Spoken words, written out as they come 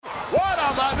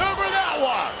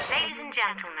and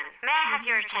gentlemen, may I have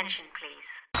your attention, please?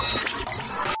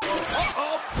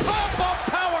 Uh-oh, pop-up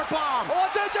powerbomb!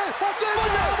 Watch it!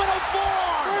 Phenomenal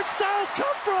forearm! Where'd Styles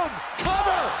come from?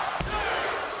 Cover!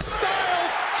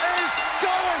 Styles is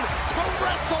going to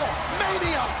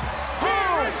WrestleMania!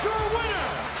 Here is your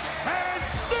winner, and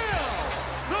still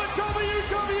the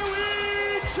WWE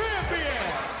Champion,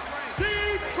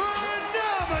 the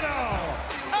phenomenal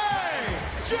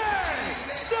AJ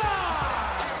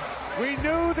Styles! We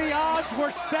knew the odds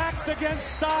were stacked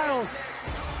against Styles.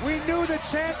 We knew the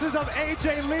chances of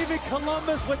AJ leaving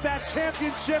Columbus with that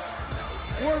championship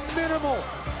were minimal.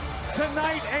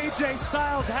 Tonight, AJ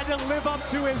Styles had to live up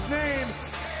to his name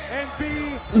and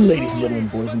be... Ladies and gentlemen,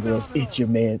 boys and girls, it's your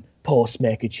man, Paul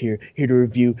Smackage here to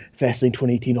review Fastlane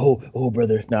 2018. Oh,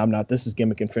 brother. No, I'm not. This is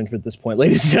gimmick infringement at this point.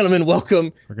 Ladies and gentlemen,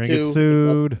 welcome We're going to get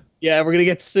sued. Yeah, we're going to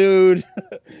get sued.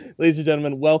 Ladies and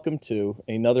gentlemen, welcome to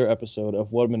another episode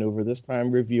of What Maneuver, this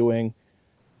time reviewing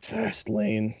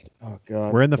Fastlane. Oh,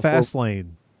 God. We're in the fast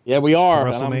lane. Yeah, we are.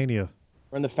 WrestleMania.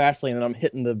 We're in the fast lane, and I'm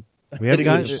hitting the... We haven't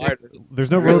got... There's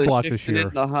no really roadblock this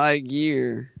year. The high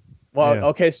gear. Well, Yeah.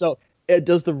 okay, so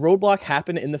does the roadblock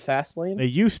happen in the fast lane? They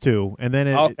used to, and then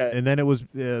it was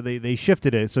they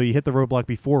shifted it, so you hit the roadblock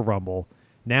before Rumble.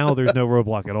 Now there's no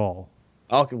roadblock at all.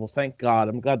 Okay, well, thank God.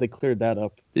 I'm glad they cleared that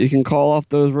up. You can call off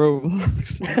those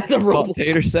roadblocks. The roadblock.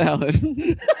 Tater salad.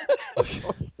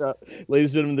 Ladies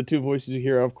and gentlemen, the two voices you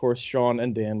hear are, of course, Sean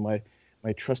and Dan, my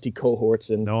trusty cohorts.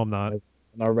 And No, I'm not.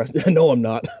 our rest. No, I'm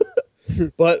not.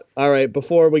 But, all right,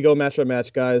 before we go match by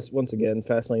match, guys, once again,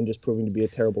 Fastlane just proving to be a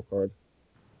terrible card.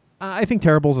 I think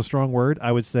terrible is a strong word.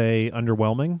 I would say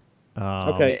underwhelming.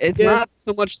 Okay. It's not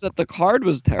so much that the card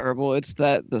was terrible. It's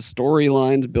that the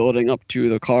storylines building up to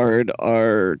the card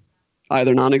are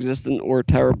either non-existent or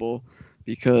terrible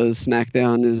because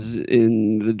SmackDown is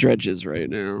in the dredges right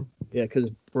now. Yeah, because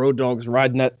Road Dogg's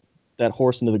riding that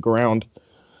horse into the ground.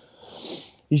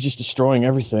 He's just destroying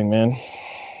everything, man.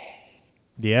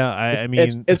 Yeah, I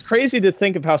mean, it's crazy to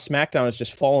think of how SmackDown has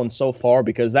just fallen so far,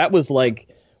 because that was like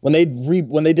when they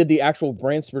did the actual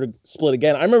brand split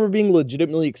again. I remember being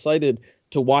legitimately excited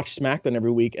to watch SmackDown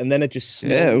every week, and then it just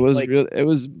Yeah, it was it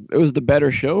was the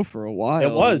better show for a while.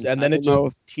 It was, and then it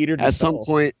just teetered. At some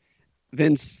point,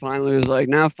 Vince finally was like,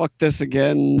 "Nah, fuck this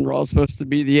again. Raw's supposed to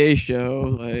be the A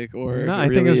show." No, I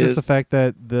think it was just the fact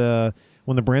that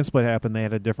when the brand split happened, they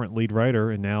had a different lead writer,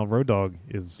 and now Road Dogg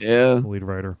is the lead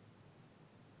writer.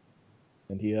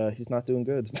 And he's not doing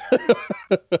good.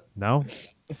 No.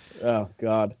 Oh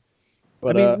God.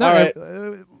 But I mean, all right.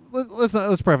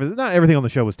 Let's preface it. Not everything on the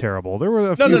show was terrible. There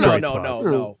were a few bright spots.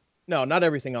 No, not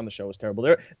everything on the show was terrible.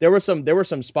 There were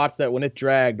some spots that when it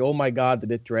dragged, oh my God,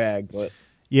 did it drag? But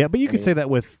yeah, but you could say that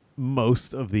with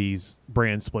most of these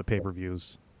brand split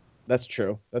pay-per-views. That's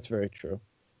true. That's very true.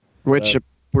 Which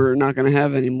we're not going to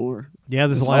have anymore. Yeah,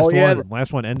 this is the last one. Yeah.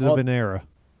 Last one, end of an era.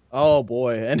 Oh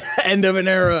boy, and end of an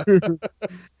era.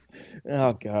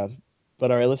 Oh God. But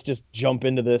all right, let's just jump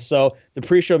into this. So the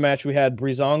pre-show match, we had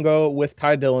Breezango with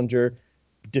Ty Dillinger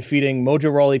defeating Mojo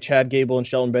Rawley, Chad Gable, and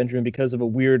Shelton Benjamin because of a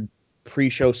weird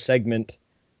pre-show segment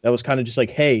that was kind of just like,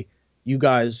 hey, you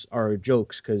guys are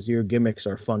jokes because your gimmicks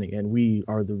are funny, and we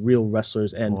are the real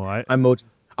wrestlers. And I'm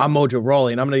Mojo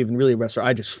Rawley, and I'm not even really a wrestler.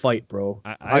 I just fight, bro.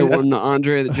 I won the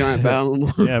Andre the Giant Battle.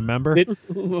 Yeah, remember?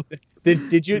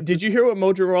 Did you hear what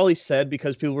Mojo Rawley said?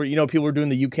 Because people were doing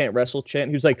the "You can't wrestle" chant.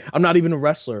 He was like, "I'm not even a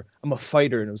wrestler. I'm a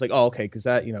fighter." And it was like, "Oh, okay," because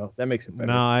that makes it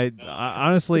better. No, I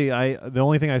honestly, the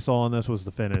only thing I saw on this was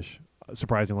the finish,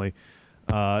 surprisingly,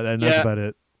 and that's about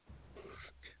it.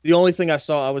 The only thing I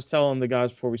saw, I was telling the guys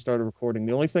before we started recording,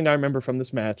 the only thing I remember from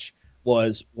this match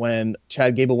was when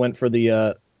Chad Gable went for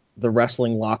the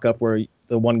wrestling lockup, where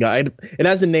the one guy, it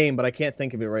has a name, but I can't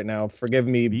think of it right now. Forgive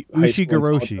me. The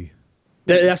Ushigoroshi.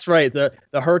 That's right. The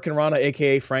Hurricane Rana,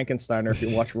 a.k.a. Frankensteiner, if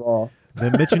you watch Raw. The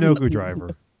Michinoku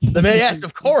driver. Yes,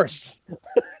 of course.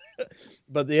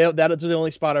 But that is the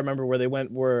only spot I remember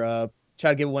where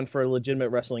Chad Gable went for a legitimate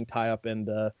wrestling tie-up, and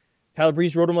Tyler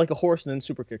Breeze rode him like a horse and then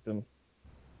super kicked him.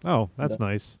 Oh, that's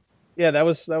nice. Yeah, that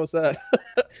was that.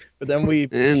 But then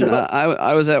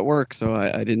I was at work, so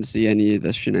I didn't see any of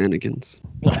the shenanigans.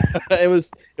 it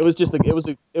was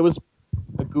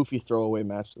a goofy throwaway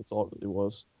match. That's all it really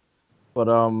was. But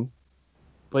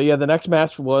yeah, the next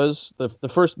match was the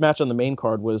first match on the main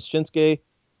card was Shinsuke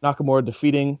Nakamura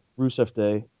defeating Rusev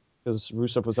Day, because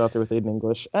Rusev was out there with Aiden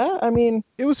English. I mean,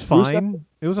 it was fine.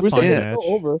 It was a Rusev fine Day match.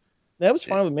 Still over. That was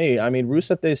fine with me. I mean,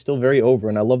 Rusev Day is still very over,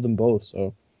 and I love them both.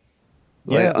 So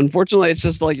yeah, unfortunately, it's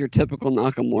just like your typical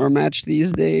Nakamura match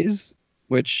these days,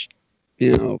 which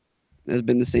has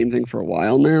been the same thing for a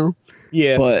while now.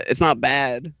 Yeah, but it's not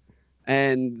bad.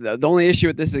 And the only issue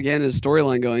with this, again, is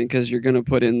storyline going, because you're going to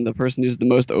put in the person who's the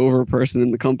most over person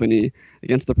in the company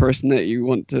against the person that you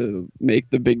want to make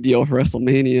the big deal for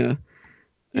WrestleMania.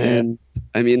 Yeah. And,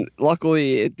 I mean,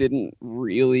 luckily it didn't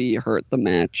really hurt the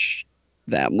match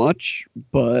that much,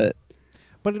 but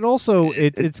it also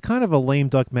it's kind of a lame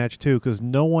duck match too, because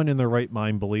no one in their right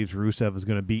mind believes Rusev is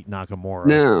going to beat Nakamura.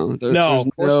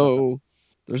 No,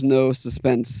 there's no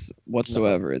suspense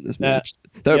whatsoever in this match.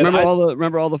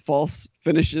 Remember all the false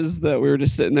finishes that we were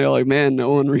just sitting there like, man,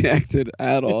 no one reacted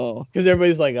at all. Because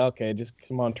everybody's like, okay, just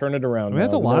come on, turn it around. I mean,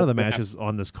 that's a lot of the matches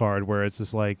on this card where it's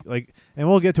just like, and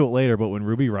we'll get to it later, but when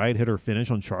Ruby Riott hit her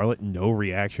finish on Charlotte, no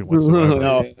reaction whatsoever.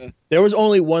 No, there was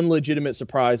only one legitimate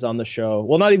surprise on the show.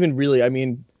 Well, not even really. I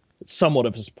mean, it's somewhat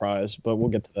of a surprise, but we'll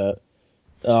get to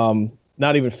that.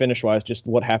 Not even finish-wise, just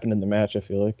what happened in the match, I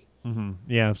feel like. Mm-hmm.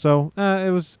 Yeah, so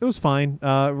it was fine.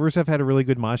 Rusev had a really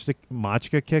good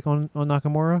Machka kick on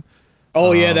Nakamura.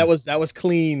 Oh yeah, that was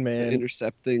clean, man.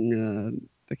 Intercepting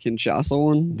the Kinshasa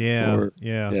one.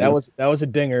 Yeah. That was a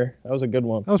dinger. That was a good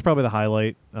one. That was probably the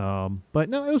highlight. But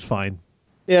no, it was fine.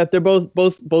 Yeah, they're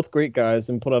both great guys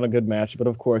and put on a good match. But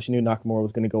of course, you knew Nakamura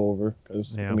was going to go over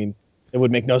because I mean, it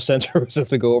would make no sense for Rusev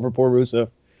to go over. Poor Rusev.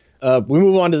 We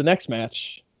move on to the next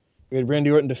match. We had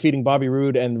Randy Orton defeating Bobby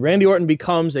Roode, and Randy Orton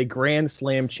becomes a Grand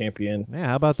Slam champion. Yeah,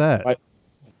 how about that?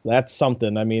 That's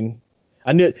something. I mean,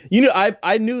 I knew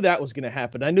that was going to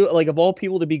happen. I knew, like, of all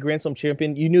people to be Grand Slam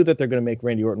champion, you knew that they're going to make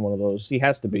Randy Orton one of those. He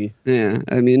has to be. Yeah,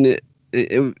 I mean,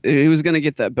 it was going to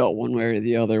get that belt one way or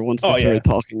the other once they started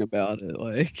talking about it.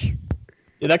 Like,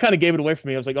 yeah, that kind of gave it away for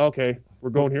me. I was like, okay, we're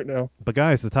going here now. But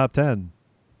guys, the top 10.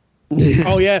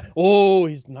 Oh yeah. Oh,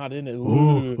 he's not in it.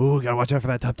 Ooh, gotta watch out for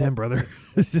that top 10, brother.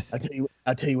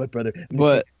 I'll tell you what, brother.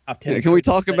 But can we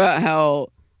talk about how?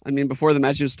 I mean, before the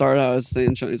match started, I was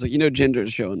saying, he's like,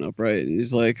 Jinder's showing up, right? And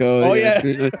he's like, oh yeah.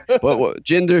 But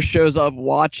Jinder shows up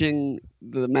watching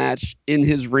the match in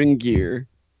his ring gear.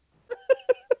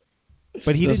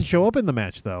 But he didn't show up in the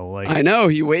match, though. Like, I know,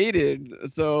 he waited,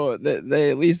 so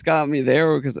they at least got me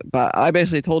there. But I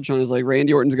basically told Sean, like,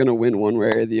 Randy Orton's gonna win one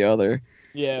way or the other.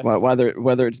 Yeah.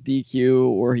 Whether it's DQ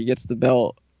or he gets the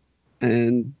belt,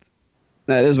 and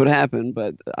that is what happened.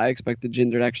 But I expected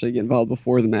Jinder to actually get involved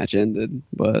before the match ended.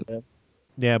 But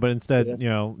but instead,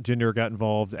 Jinder got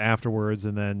involved afterwards,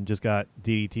 and then just got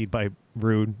DDT'd by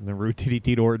Roode, and then Roode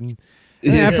DDT'd Orton.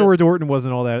 And afterwards, Orton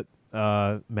wasn't all that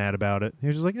mad about it. He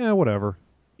was just like, whatever.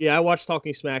 Yeah, I watched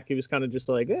Talking Smack. He was kind of just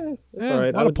like, it's all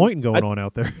right. A lot of pointing going on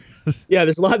out there. Yeah,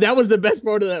 there's a lot. That was the best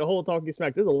part of that whole Talking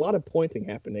Smack. There's a lot of pointing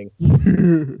happening.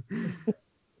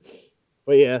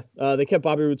 But yeah, they kept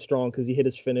Bobby Roode strong because he hit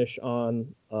his finish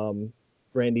on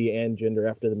Randy and Jinder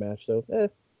after the match. So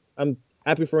I'm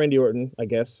happy for Randy Orton, I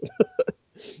guess.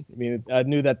 I mean, I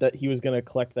knew that he was going to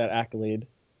collect that accolade,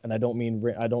 and I don't mean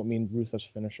Rusev's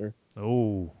finisher.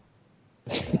 Oh.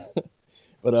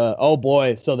 But, oh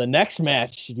boy, so the next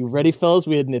match, you ready, fellas?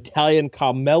 We had an Italian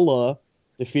Carmella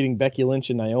defeating Becky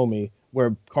Lynch and Naomi,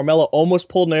 where Carmella almost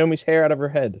pulled Naomi's hair out of her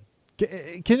head.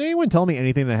 Can anyone tell me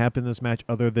anything that happened in this match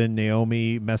other than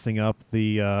Naomi messing up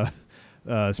the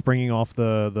springing off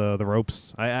the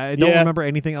ropes? I don't remember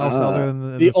anything else other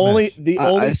than the only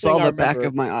I saw the back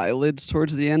of my eyelids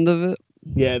towards the end of it.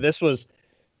 Yeah, this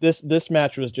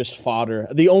match was just fodder.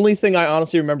 The only thing I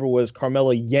honestly remember was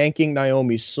Carmella yanking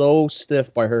Naomi so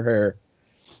stiff by her hair.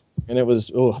 And it was,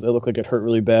 it looked like it hurt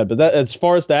really bad. But that, as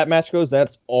far as that match goes,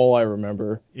 that's all I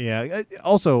remember. Yeah.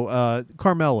 Also,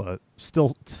 Carmella,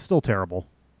 still terrible.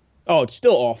 Oh, it's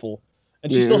still awful.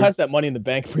 And she still has that Money in the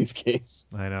Bank briefcase.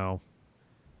 I know.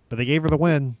 But they gave her the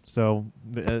win, so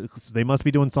they must be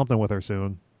doing something with her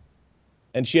soon.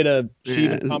 And she had a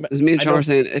comment. As me and Sean were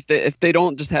saying, if they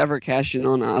don't just have her cash in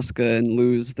on Asuka and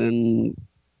lose, then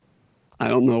I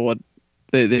don't know what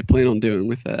they plan on doing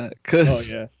with that. I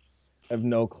have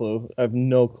no clue. The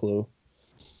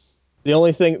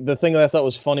thing that I thought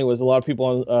was funny was a lot of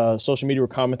people on social media were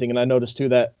commenting, and I noticed too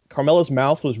that Carmella's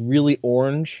mouth was really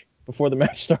orange before the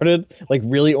match started, like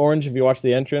really orange if you watch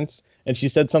the entrance. And she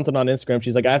said something on Instagram.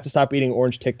 She's like, I have to stop eating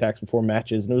orange Tic Tacs before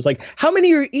matches. And it was like, how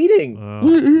many are you eating?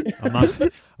 I'm not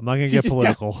going to get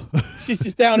political. She's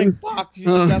just downing boxes. She's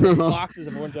just downing boxes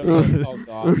of orange. Oh,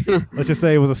 God. Let's just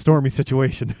say it was a stormy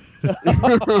situation.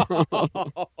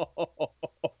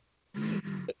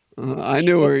 I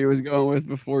knew where he was going with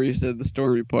before you said the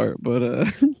stormy part, but...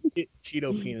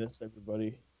 Cheeto penis,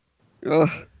 everybody.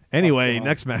 Anyway,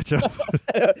 next matchup.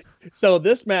 So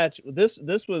this match, this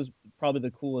was probably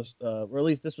the coolest, or at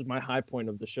least this was my high point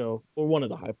of the show, or one of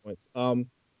the high points.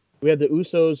 We had the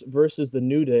Usos versus the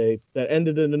New Day that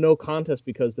ended in a no contest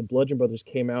because the Bludgeon Brothers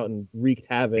came out and wreaked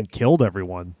havoc. And killed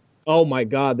everyone. Oh my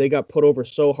God, they got put over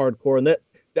so hardcore, and that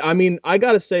I mean, I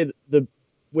gotta say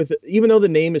even though the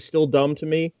name is still dumb to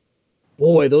me,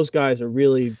 boy, those guys are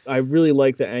really. I really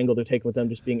like the angle they're taking with them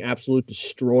just being absolute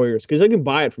destroyers because I can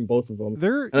buy it from both of them.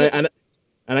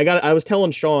 I was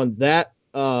telling Sean that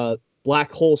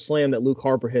black hole slam that Luke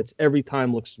Harper hits every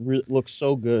time looks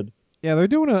so good. Yeah, they're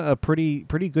doing a pretty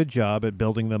good job at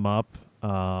building them up.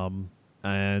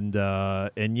 And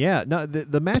yeah, no,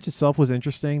 the match itself was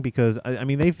interesting because I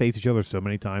mean they face each other so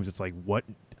many times. It's like, what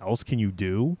else can you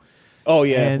do? Oh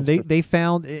yeah, and they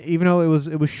found, even though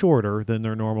it was shorter than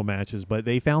their normal matches, but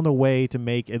they found a way to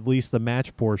make at least the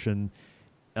match portion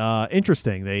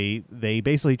interesting. They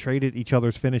basically traded each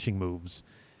other's finishing moves,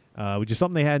 which is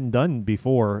something they hadn't done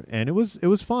before, and it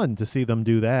was fun to see them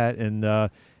do that.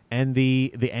 And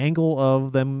the angle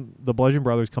of them, the Bludgeon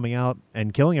Brothers coming out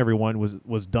and killing everyone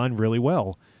was done really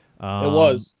well. It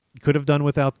was. Could have done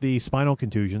without the spinal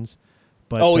contusions.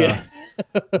 But, yeah.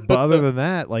 but other than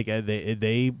that, like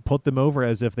they put them over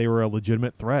as if they were a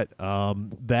legitimate threat.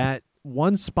 That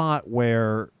one spot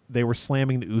where they were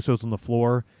slamming the Usos on the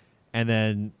floor, and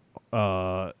then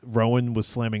Rowan was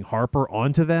slamming Harper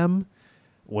onto them,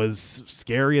 was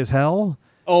scary as hell.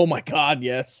 Oh my God,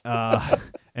 yes.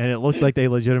 And it looked like they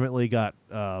legitimately got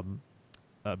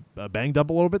banged up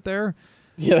a little bit there.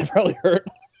 Yeah, that probably hurt.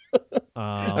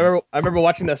 I remember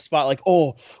watching that spot like,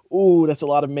 that's a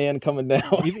lot of man coming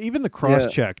down. Even the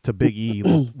cross check to Big E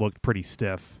looked pretty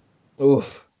stiff.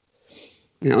 Oof.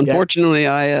 Yeah, unfortunately,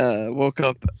 I woke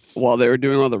up while they were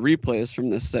doing all the replays from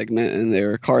this segment, and they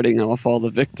were carting off all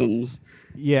the victims.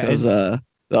 Yeah, because the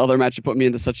other match put me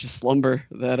into such a slumber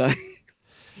that I.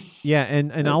 Yeah,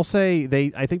 and I'll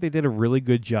say I think they did a really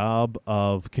good job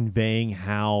of conveying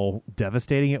how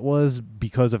devastating it was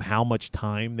because of how much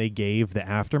time they gave the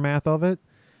aftermath of it.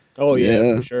 Oh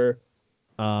yeah, for sure.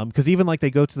 Because even like they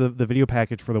go to the video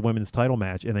package for the women's title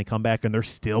match and they come back and they're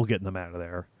still getting them out of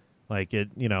there. Like they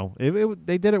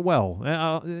did it well.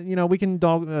 We can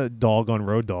dog on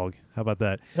Road Dogg. How about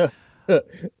that?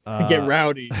 Get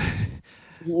rowdy.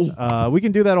 We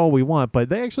can do that all we want, but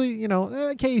they actually,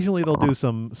 occasionally they'll do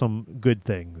some good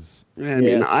things. I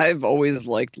mean, I've always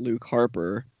liked Luke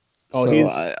Harper. Oh,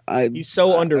 so he's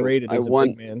so underrated. I as a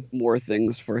want big man. more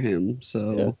things for him.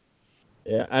 So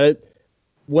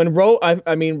when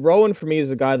Rowan for me is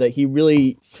a guy that he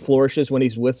really flourishes when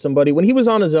he's with somebody. When he was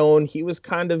on his own, he was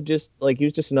kind of just like he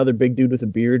was just another big dude with a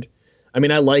beard. I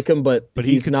mean, I like him, but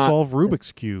he could solve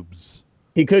Rubik's cubes.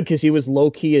 He could because he was low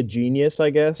key a genius, I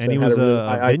guess, and he was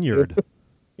a vineyard.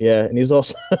 Yeah, and he's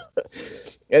also,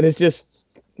 and it's just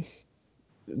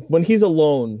when he's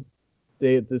alone,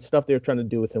 the stuff they were trying to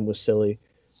do with him was silly,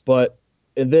 but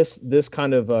in this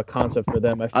kind of concept for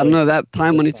them, I don't know, that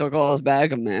time when he took all his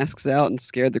bag of masks out and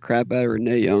scared the crap out of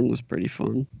Renee Young was pretty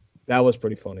fun. That was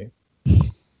pretty funny.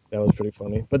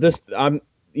 But this,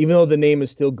 even though the name is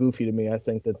still goofy to me, I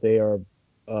think that they are.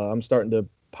 I'm starting to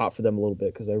pop for them a little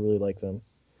bit because I really like them.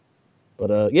 But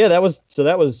that was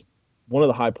one of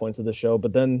the high points of the show.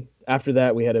 But then after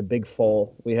that, we had a big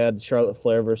fall. We had Charlotte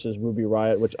Flair versus Ruby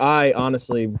Riott, which I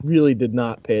honestly really did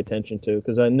not pay attention to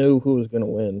because I knew who was going to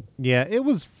win. Yeah, it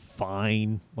was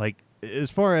fine. Like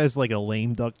as far as like a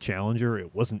lame duck challenger,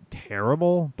 it wasn't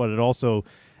terrible, but it also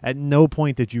at no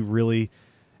point did you really.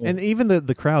 And even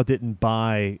the crowd didn't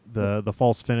buy the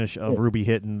false finish of Ruby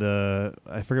hitting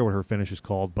I forget what her finish is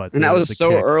called, but that was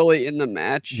so kick. Early in the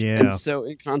match, and so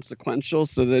inconsequential.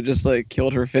 So they just like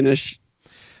killed her finish,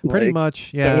 pretty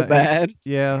much. Yeah, so bad.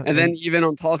 And then even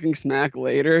on Talking Smack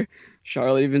later,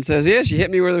 Charlotte even says, "Yeah, she hit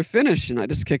me with her finish, and I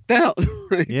just kicked out."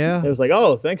 Yeah, it was like,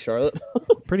 "Oh, thanks, Charlotte."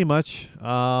 Pretty much.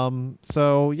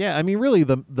 So yeah, I mean, really,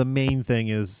 the main thing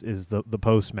is the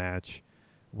post match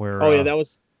where. That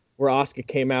was. Where Asuka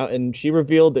came out and she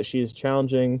revealed that she is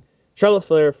challenging Charlotte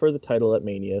Flair for the title at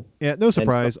Mania. Yeah, no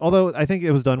surprise. Although I think it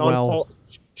was done well.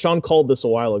 Sean called this a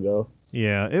while ago.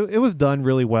 Yeah, it was done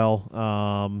really well.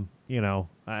 I'm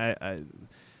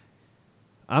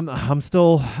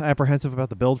still apprehensive about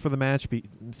the build for the match,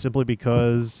 simply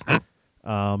because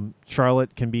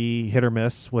Charlotte can be hit or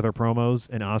miss with her promos,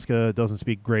 and Asuka doesn't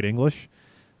speak great English.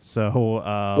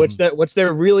 So, which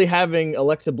they're really having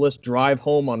Alexa Bliss drive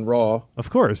home on Raw.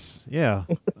 Of course, yeah.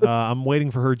 I'm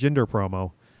waiting for her gender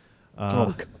promo.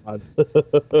 Oh God!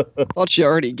 I thought she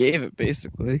already gave it,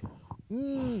 basically.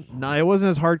 No, it wasn't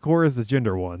as hardcore as the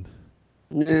gender one.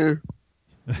 Yeah.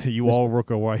 You all rook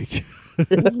awake. Yeah,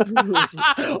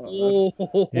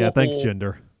 thanks,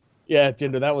 gender. Yeah,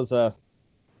 gender. That was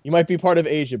You might be part of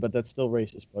Asia, but that's still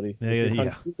racist, buddy.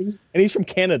 Yeah. And he's from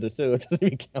Canada too. It doesn't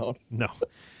even count. No.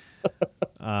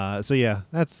 So yeah,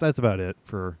 that's about it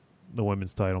for the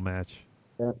women's title match.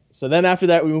 Yeah. So then after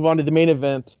that, we move on to the main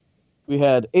event. We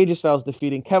had AJ Styles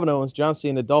defeating Kevin Owens, John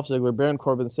Cena, Dolph Ziggler, Baron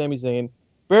Corbin, Sami Zayn.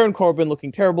 Baron Corbin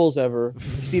looking terrible as ever,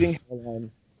 exceeding Hellman,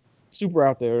 super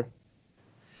out there.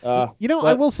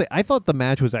 I will say I thought the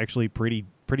match was actually pretty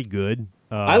good.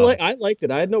 I liked it.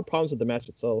 I had no problems with the match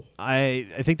itself. I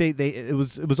think it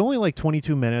was only like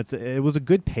 22 minutes. It was a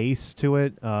good pace to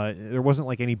it. There wasn't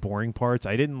like any boring parts.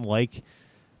 I didn't like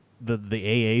the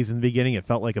AAs in the beginning. It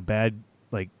felt like a bad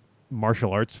like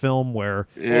martial arts film where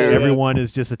everyone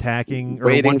is just attacking or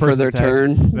waiting one for their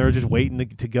turn. They're just waiting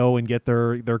to go and get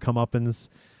their comeuppance.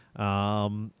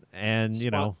 And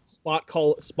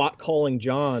spot calling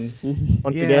John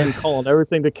once again, calling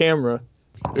everything to camera.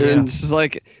 And it's just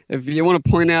like, if you want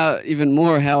to point out even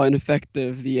more how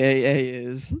ineffective the AA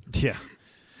is. Yeah.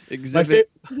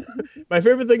 My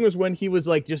favorite thing was when he was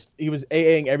like he was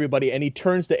AAing everybody and he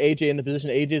turns to AJ in the position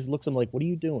AJ looks at him like, what are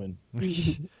you doing?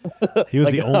 He was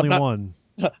like, the only one.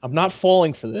 I'm not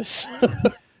falling for this.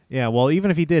 Yeah, well,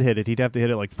 even if he did hit it, he'd have to hit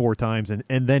it like 4 times and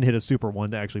then hit a super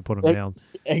one to actually put him down.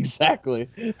 Exactly.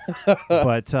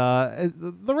 But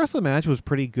the rest of the match was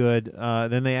pretty good.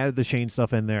 Then they added the Shane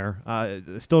stuff in there.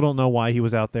 Still don't know why he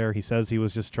was out there. He says he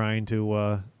was just trying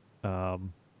to,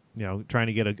 trying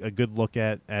to get a good look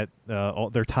at all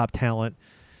their top talent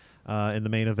in the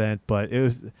main event. But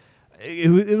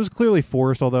it was clearly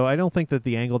forced. Although I don't think that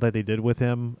the angle that they did with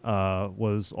him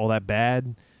was all that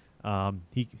bad.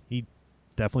 He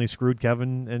definitely screwed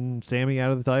Kevin and Sammy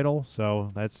out of the title,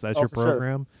 so that's your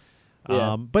program. Sure.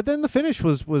 Yeah. But then the finish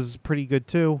was pretty good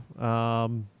too.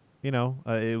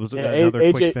 It was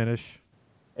another quick finish.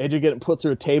 AJ getting put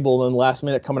through a table and then last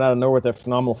minute coming out of nowhere with that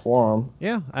phenomenal forearm.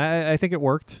 Yeah, I think it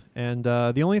worked. And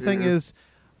the only thing is,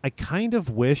 I kind of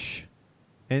wish,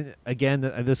 and again,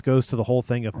 this goes to the whole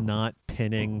thing of not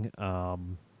pinning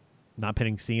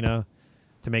Cena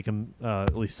to make him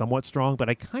at least somewhat strong, but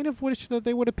I kind of wish that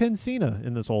they would have pinned Cena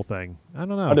in this whole thing. I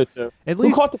don't know. I did too. At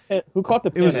least who caught the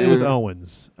pin? It was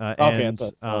Owens.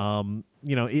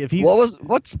 If he's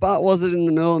what spot was it in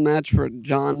the middle of the match where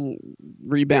John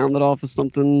rebounded off of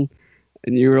something,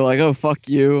 and you were like, "Oh fuck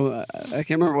you!" I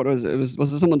can't remember what it was.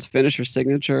 Was it someone's finish or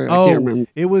signature? I can't remember.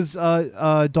 It was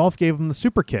Dolph gave him the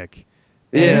super kick.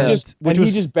 Yeah, he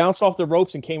just bounced off the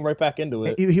ropes and came right back into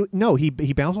it.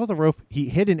 He bounced off the rope. He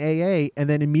hit an AA and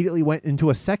then immediately went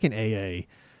into a second AA.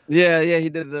 Yeah, he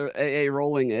did the AA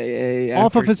rolling AA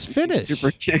off of his finish.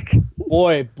 Super kick.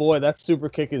 Boy, that super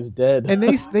kick is dead. And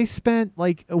they spent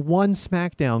like one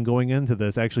SmackDown going into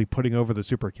this actually putting over the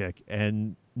super kick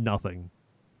and nothing.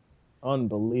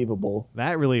 Unbelievable.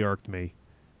 That really irked me.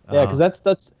 Yeah, because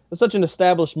that's such an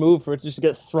established move for it just to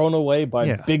get thrown away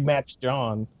by Big Match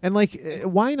John. And like,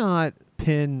 why not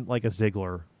pin like a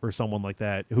Ziggler or someone like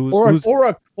that? Or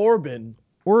a Corbin.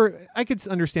 Or I could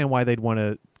understand why they'd want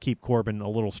to keep Corbin a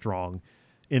little strong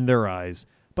in their eyes.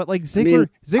 But like Ziggler's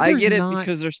I get it not,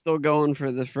 because they're still going for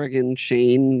the friggin'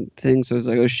 Shane thing. So it's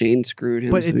like, Shane screwed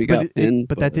him, so he got pinned.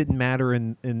 But that didn't matter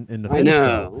in the finish. I know.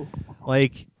 Though.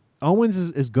 Like Owens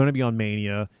is going to be on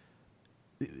Mania.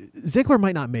 Ziggler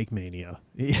might not make Mania.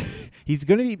 He's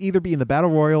going to either be in the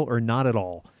Battle Royal or not at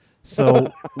all.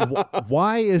 So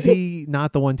why is he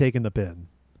not the one taking the pin?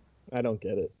 I don't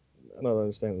get it. I don't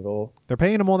understand at all. They're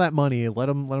paying him all that money. Let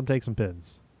him take some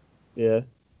pins. Yeah.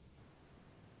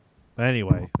 But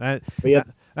anyway, that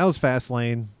was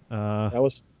Fastlane. That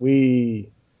was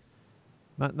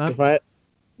not if I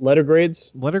letter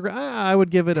grades. I would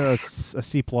give it a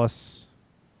C plus.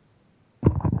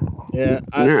 Yeah,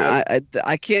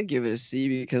 I can't give it a C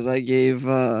because I gave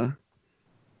what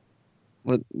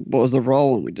was the Raw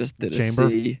one we just did? Chamber? A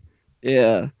C.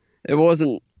 Yeah, it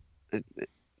wasn't.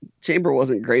 Chamber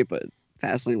wasn't great, but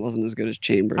Fastlane wasn't as good as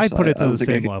Chamber. I'd put it to the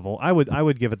same level. I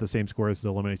would give it the same score as the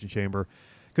Elimination Chamber,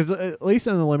 because at least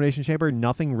in the Elimination Chamber,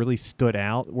 nothing really stood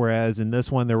out. Whereas in this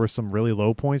one, there were some really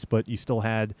low points, but you still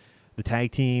had the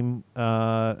tag team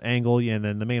angle, and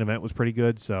then the main event was pretty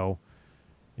good. So,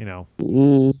 I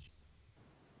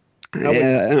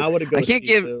would have. I can't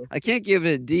give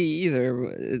it a D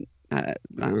either. I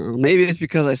don't know. Maybe it's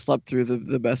because I slept through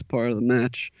the best part of the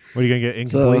match. What are you gonna get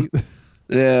incomplete?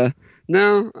 Yeah.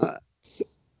 No.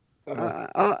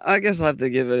 I guess I'll have to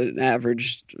give it an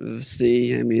average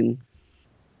C. I mean,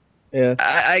 yeah.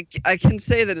 I can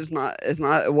say that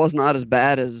it was not as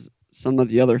bad as some of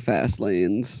the other fast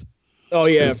lanes. Oh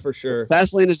yeah, for sure.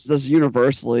 Fastlane is just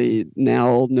universally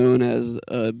now known as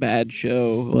a bad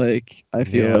show. Like I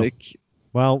feel like.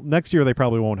 Well, next year they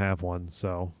probably won't have one.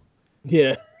 So.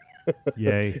 Yeah.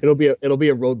 Yay. It'll be a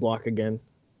roadblock again.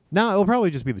 No, it'll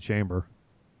probably just be the Chamber.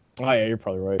 Oh yeah, you're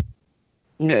probably right.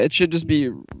 Yeah, it should just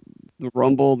be the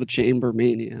Rumble, the Chamber,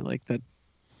 Mania, like that.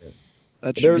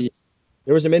 That There should was be.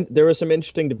 there was some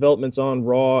interesting developments on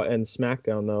Raw and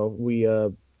SmackDown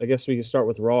though. I guess we can start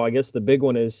with Raw. I guess the big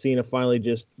one is Cena finally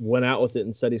just went out with it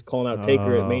and said he's calling out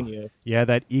Taker at Mania. Yeah,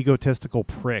 that egotistical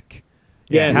prick.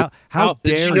 Yeah, how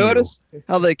dare Did you notice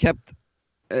how they kept,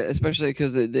 especially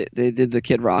because they did the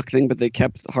Kid Rock thing, but they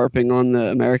kept harping on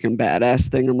the American Badass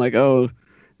thing. I'm like, oh,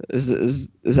 is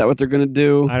that what they're gonna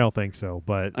do? I don't think so,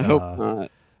 but I hope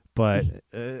not. But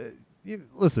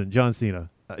listen, John Cena.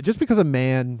 Just because a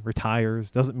man retires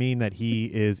doesn't mean that he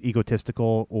is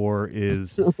egotistical or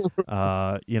is,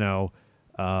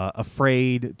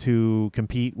 afraid to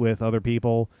compete with other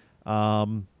people. I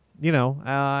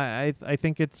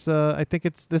think this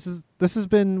has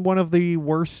been one of the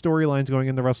worst storylines going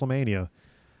into WrestleMania.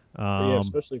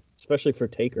 Especially for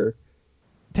Taker.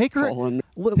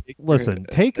 Listen,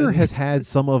 Taker has had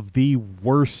some of the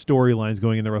worst storylines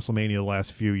going into WrestleMania the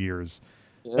last few years.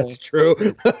 That's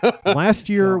true. Last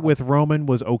year with Roman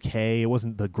was okay. It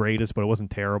wasn't the greatest, but it wasn't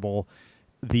terrible.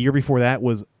 The year before that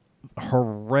was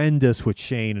horrendous with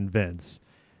Shane and Vince.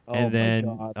 And then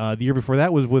the year before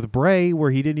that was with Bray, where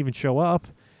he didn't even show up.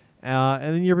 And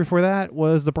then the year before that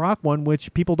was the Brock one,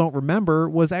 which people don't remember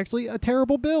was actually a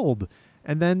terrible build.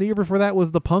 And then the year before that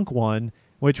was the Punk one,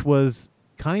 which was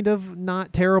kind of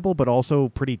not terrible, but also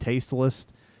pretty tasteless.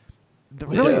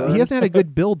 Really, he hasn't had a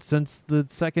good build since the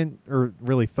second or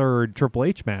really third Triple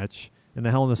H match in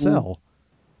the Hell in a Cell.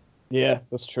 Yeah,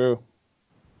 that's true.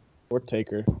 Or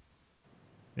Taker.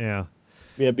 Yeah.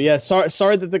 Yeah, but yeah,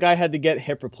 sorry that the guy had to get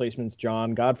hip replacements,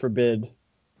 John. God forbid.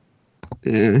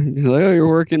 Yeah, he's like, oh, you're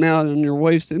working out on your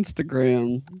wife's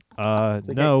Instagram.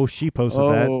 No, she posted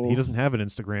that. He doesn't have an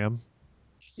Instagram.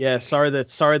 Yeah, sorry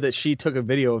that she took a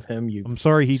video of him. I'm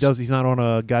sorry he's not on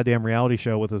a goddamn reality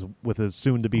show with his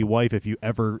soon to be wife if you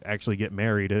ever actually get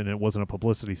married and it wasn't a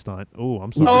publicity stunt. Oh,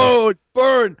 I'm sorry. Oh,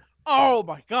 burn. Oh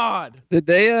my God. Did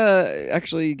they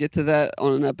actually get to that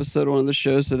on an episode of one of the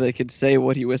shows so they could say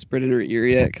what he whispered in her ear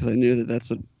yet? Because I knew that's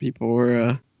what people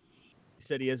were. He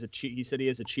said he has a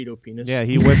Cheeto penis. Yeah,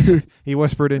 he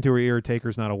whispered into her ear,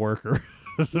 "Taker's not a worker."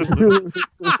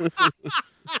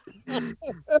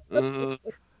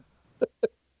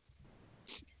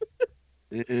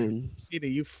 Cena,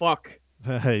 you fuck.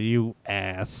 You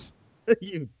ass.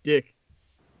 You dick.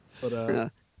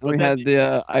 But we had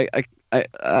the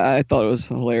I thought it was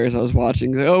hilarious. I was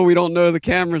watching the "oh, we don't know the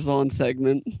camera's on"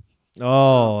 segment.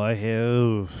 Oh, I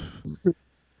have.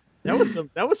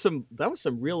 That was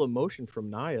some real emotion from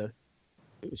Nia.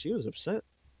 She was upset.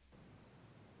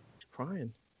 She's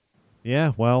crying.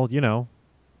 Yeah, well,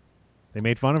 they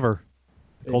made fun of her.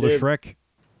 They called her Shrek.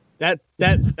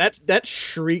 That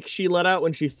shriek she let out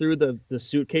when she threw the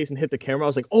suitcase and hit the camera, I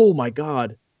was like, oh my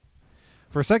God.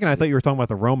 For a second, I thought you were talking about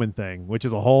the Roman thing, which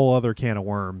is a whole other can of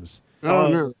worms. Oh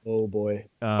no! Oh boy!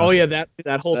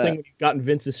 That whole thing when he got in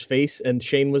Vince's face and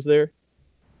Shane was there.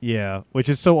 Yeah, which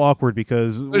is so awkward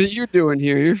because what are you doing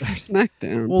here? You're for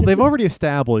SmackDown. Well, they've already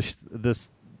established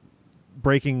this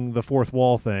breaking the fourth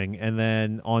wall thing, and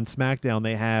then on SmackDown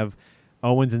they have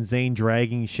Owens and Zayn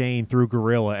dragging Shane through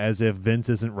Gorilla as if Vince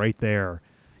isn't right there.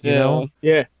 You know?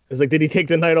 Yeah. It's like, did he take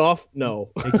the night off? No.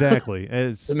 Exactly.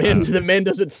 It's, the man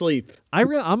doesn't sleep.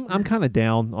 I'm kind of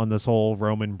down on this whole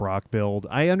Roman Brock build.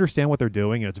 I understand what they're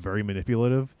doing, and it's very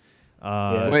manipulative.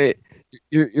 Wait,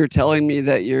 you're telling me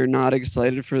that you're not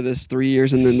excited for this 3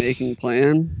 years in the making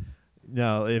plan?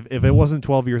 No, if it wasn't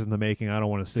 12 years in the making, I don't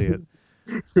want to see it.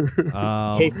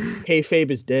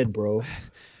 Kayfabe is dead, bro.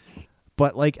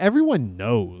 But like everyone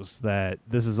knows that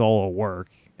this is all a work.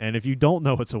 And if you don't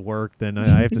know it's a work, then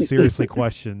I have to seriously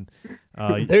question.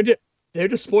 They're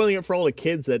just spoiling it for all the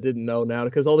kids that didn't know now,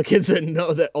 because all the kids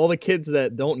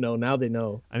that don't know now they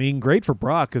know. I mean, great for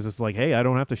Brock because it's like, hey, I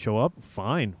don't have to show up.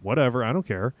 Fine, whatever, I don't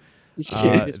care.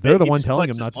 They're the one telling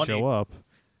him not to show up.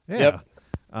 Yeah.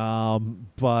 Yep.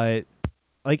 But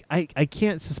like, I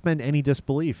can't suspend any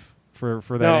disbelief for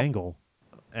that angle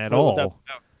at all.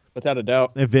 Without a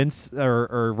doubt. If Vince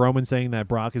or Roman saying that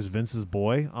Brock is Vince's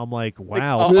boy, I'm like,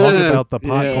 wow, talk about the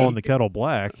pot calling the kettle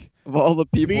black. Of all the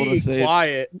people to say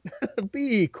quiet.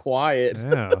 Be quiet.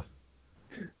 Yeah.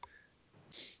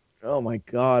 Oh my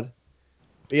God.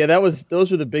 But yeah,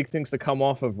 those were the big things to come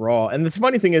off of Raw. And the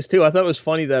funny thing is too, I thought it was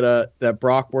funny that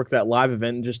Brock worked that live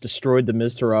event and just destroyed the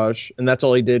Miztourage, and that's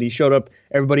all he did. He showed up,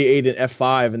 everybody ate an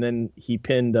F5, and then he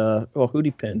pinned who'd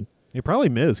he pin? He probably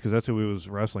Miz, because that's who he was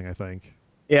wrestling, I think.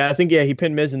 Yeah, I think he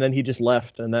pinned Miz and then he just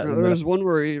left. And there was one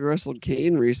where he wrestled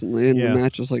Kane recently, and the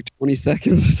match was like 20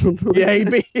 seconds or something. Yeah,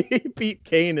 he beat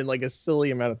Kane in like a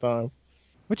silly amount of time.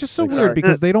 Which is so weird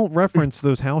because they don't reference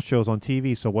those house shows on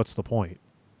TV. So what's the point?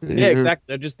 Yeah,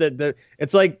 exactly.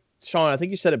 It's like Sean, I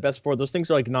think you said it best before. Those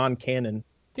things are like non-canon.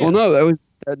 Yeah. Well, no, that was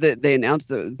they announced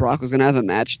that Brock was going to have a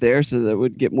match there, so that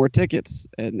would get more tickets,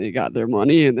 and they got their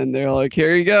money, and then they're like,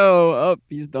 "Here you go,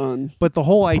 he's done." But the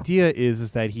whole idea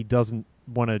is that he doesn't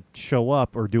want to show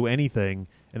up or do anything,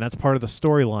 and that's part of the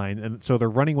storyline. And so they're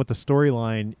running with the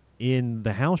storyline in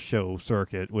the house show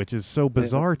circuit, which is so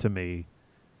bizarre to me.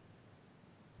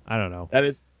 I don't know.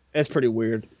 That's pretty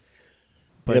weird.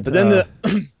 But Then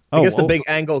I guess the big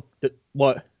angle.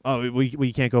 What? Oh,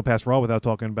 we can't go past Raw without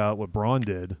talking about what Braun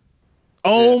did.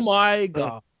 Oh my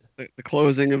God! The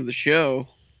closing of the show.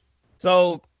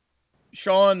 So,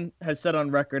 Sean has said on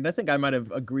record, and I think I might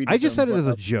have agreed. I just said it as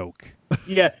a joke.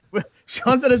 Yeah,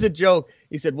 Sean said as a joke.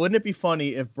 He said, "Wouldn't it be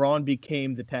funny if Braun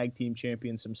became the tag team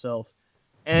champions himself?"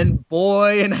 And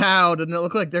boy, and how didn't it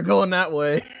look like they're going that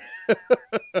way?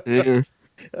 Yeah.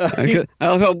 I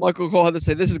love how Michael Cole had to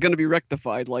say, "This is going to be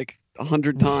rectified," like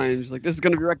 100 times. Like, this is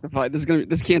going to be rectified. This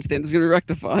can't stand. This is going to be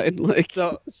rectified. Like,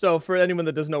 so for anyone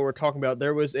that doesn't know what we're talking about,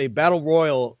 there was a battle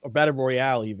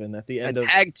royale even at the end of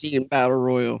tag team battle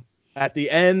royal at the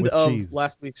end With of cheese.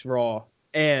 last week's Raw,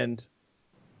 and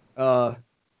at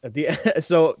the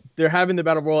so they're having the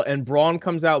battle royal, and Braun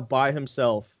comes out by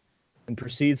himself and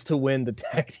proceeds to win the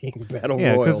tag team battle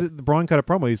Yeah, royal. because Braun cut a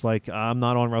promo. He's like, "I'm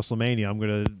not on WrestleMania. I'm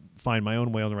going to find my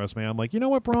own way on the WrestleMania." I'm like, you know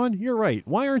what, Braun? You're right.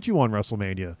 Why aren't you on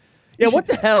WrestleMania? Yeah, what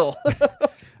the hell?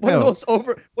 One of Hell.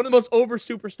 the most over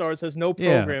superstars has no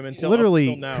program until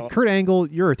literally, now. Kurt Angle,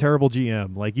 you're a terrible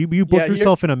GM. Like you booked Yeah,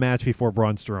 yourself in a match before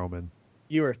Braun Strowman.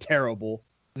 You are terrible.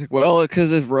 Well,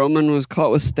 because if Roman was caught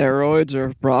with steroids or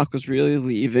if Brock was really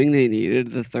leaving, they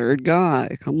needed the third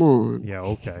guy. Come on. Yeah,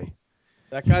 okay.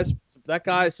 That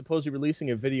guy is supposedly releasing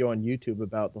a video on YouTube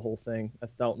about the whole thing. I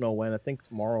don't know when. I think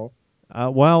tomorrow.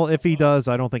 Well, if he does,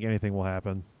 I don't think anything will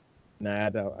happen. Nah, I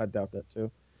doubt that too.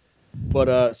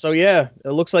 But so yeah,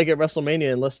 it looks like at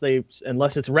WrestleMania,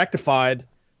 unless it's rectified,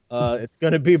 it's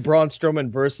going to be Braun Strowman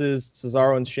versus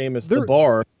Cesaro and Sheamus, the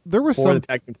Bar, There were for some the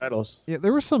tag team titles. Yeah,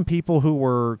 there were some people who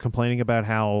were complaining about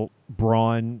how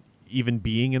Braun even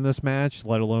being in this match,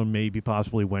 let alone maybe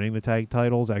possibly winning the tag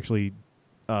titles, actually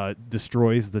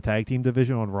destroys the tag team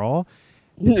division on Raw.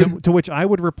 To which I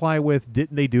would reply with,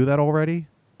 didn't they do that already?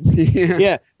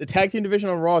 Yeah, the tag team division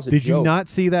on Raw is a Did joke. you not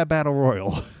see that battle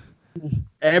royal?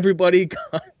 Everybody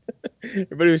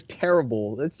was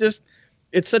terrible.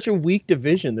 It's such a weak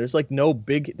division. There's like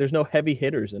there's no heavy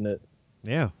hitters in it.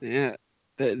 Yeah. Yeah.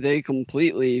 They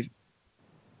completely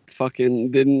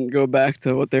fucking didn't go back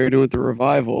to what they were doing with the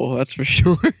Revival. That's for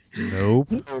sure.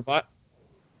 Nope.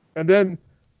 And then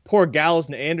poor Gallows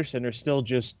and Anderson are still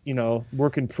just,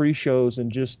 working pre-shows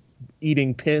and just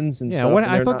eating pins and Yeah, stuff.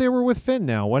 I thought they were with Finn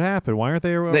now. What happened? Why aren't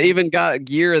they? They even got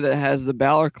gear that has the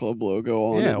Balor Club logo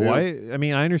on it. Yeah, now. why? I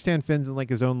mean, I understand Finn's in like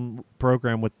his own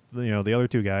program with the other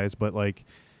two guys, but like,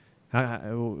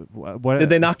 what Did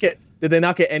they not get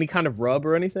any kind of rub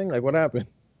or anything? Like, what happened?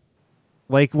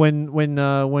 Like when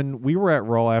we were at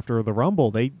Raw after the Rumble,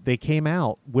 they came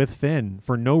out with Finn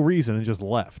for no reason and just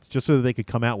left, just so that they could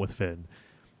come out with Finn,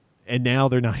 and now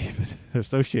they're not even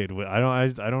associated with. I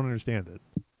don't understand it.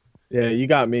 Yeah, you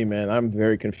got me, man. I'm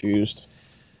very confused.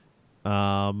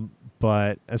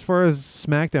 But as far as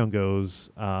SmackDown goes,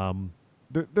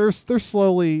 they're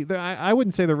slowly. I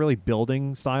wouldn't say they're really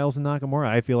building Styles and Nakamura.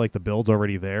 I feel like the build's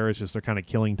already there. It's just they're kind of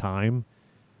killing time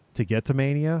to get to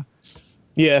Mania.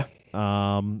 Yeah.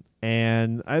 And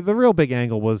the real big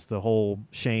angle was the whole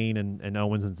Shane and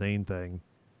Owens and Zayn thing.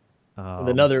 With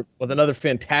another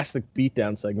fantastic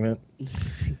beatdown segment.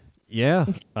 Yeah.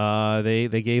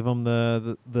 They gave him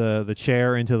the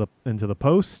chair into the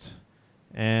post,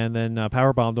 and then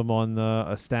powerbombed him on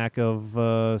a stack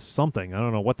of something. I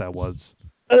don't know what that was.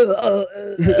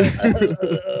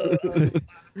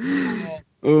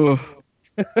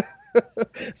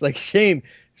 It's like Shane,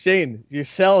 you're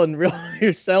selling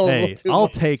Hey, I'll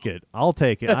take it. I'll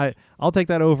take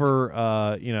that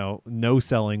over no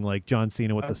selling like John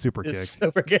Cena with the super kick.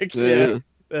 Super kick, Yeah.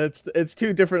 It's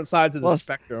two different sides of the Plus,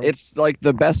 spectrum. It's like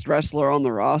the best wrestler on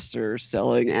the roster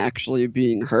selling actually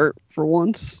being hurt for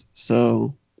once.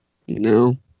 So,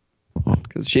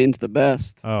 because Shane's the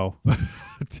best. Oh,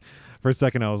 for a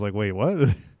second I was like, wait,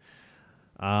 what?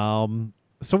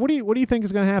 So what do you think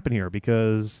is going to happen here?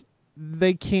 Because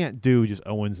they can't do just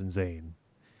Owens and Zayn.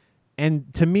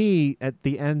 And to me, at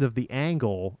the end of the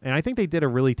angle, and I think they did a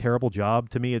really terrible job.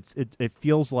 To me, it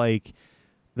feels like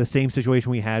the same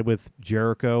situation we had with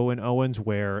Jericho and Owens,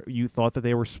 where you thought that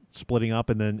they were splitting up,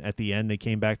 and then at the end they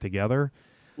came back together.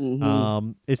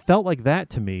 Mm-hmm. It felt like that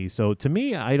to me. So to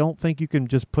me, I don't think you can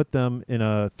just put them in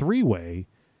a three-way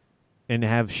and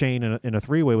have Shane in a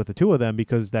three-way with the two of them,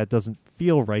 because that doesn't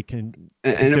feel right. And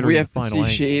if we have to see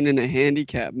Shane in a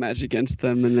handicap match against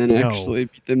them and then actually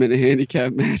beat them in a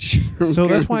handicap match. So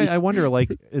that's why I wonder,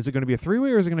 like, is it going to be a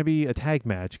three-way or is it going to be a tag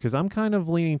match? Because I'm kind of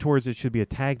leaning towards it should be a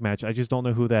tag match. I just don't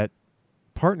know who that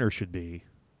partner should be.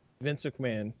 Vince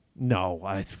McMahon. No,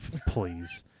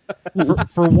 please.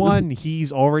 For one,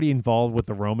 he's already involved with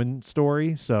the Roman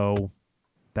story, so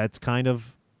that's kind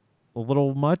of a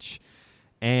little much.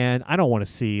 And I don't want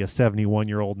to see a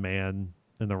 71-year-old man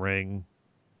in the ring.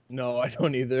 No, I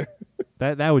don't either.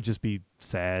 That would just be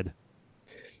sad.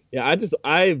 Yeah,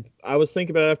 I was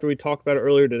thinking about it after we talked about it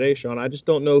earlier today, Sean. I just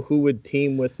don't know who would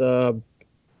team with Shane.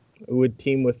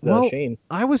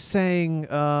 I was saying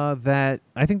that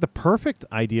I think the perfect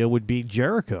idea would be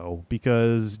Jericho,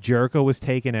 because Jericho was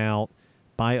taken out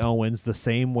by Owens the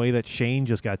same way that Shane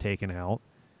just got taken out.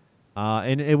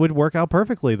 And it would work out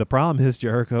perfectly. The problem is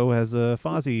Jericho has a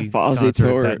Fozzy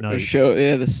tour that night.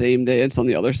 Show, the same day. It's on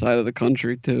the other side of the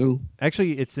country too.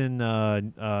 Actually, it's in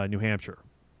New Hampshire.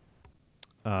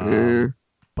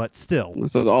 But still,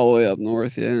 so it's all the way up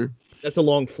north. Yeah, that's a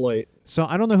long flight. So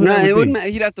I don't know who that would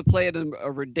be. He'd have to play it at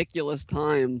a ridiculous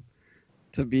time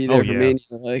to be there for Mania.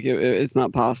 Like it's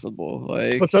not possible.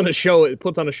 Like puts on a show. It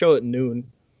puts on a show at noon.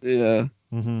 Yeah.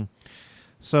 Mm-hmm.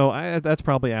 So that's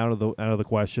probably out of the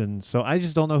question. So I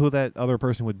just don't know who that other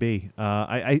person would be.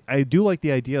 I do like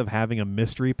the idea of having a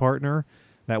mystery partner.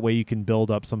 That way you can build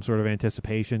up some sort of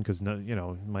anticipation, because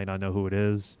you might not know who it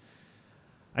is.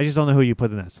 I just don't know who you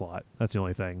put in that slot. That's the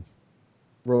only thing.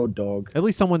 Road Dogg. At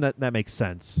least someone that makes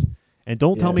sense. And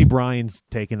don't tell me Brian's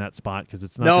taking that spot, because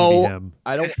it's not going to be him.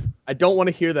 I don't want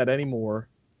to hear that anymore.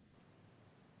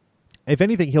 If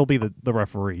anything, he'll be the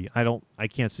referee. I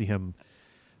can't see him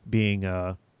being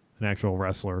an actual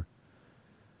wrestler.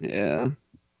 Yeah.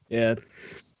 Yeah.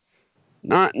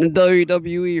 Not in the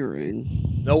WWE ring.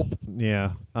 Nope.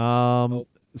 Yeah.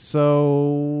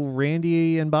 So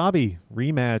Randy and Bobby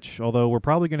rematch, although we're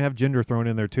probably going to have Jinder thrown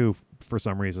in there too for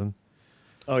some reason.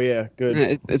 Oh yeah,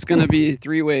 good. It's going to be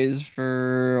three ways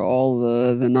for all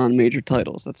the non-major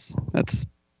titles. That's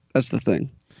the thing.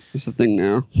 It's the thing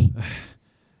now.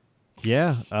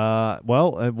 Yeah.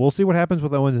 Well, we'll see what happens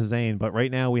with Owens and Zayn, but right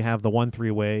now we have the 1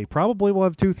 3-way. Probably we'll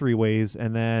have 2 3-ways,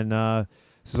 and then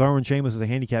Cesaro and Sheamus is a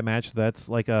handicap match. So that's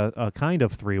like a kind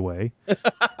of 3-way.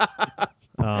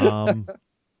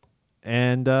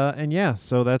 And yeah,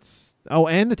 so that's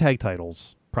and the tag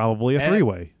titles, probably a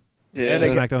 3-way. Yeah, the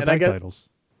SmackDown tag titles.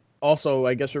 Also,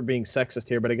 I guess we're being sexist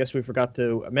here, but I guess we forgot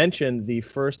to mention the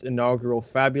first inaugural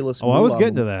Fabulous. I was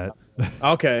getting to that.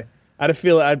 Okay. I had a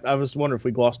feel. I was wondering if we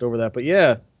glossed over that, but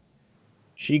yeah,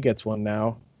 she gets one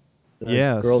now.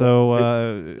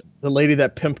 The lady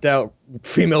that pimped out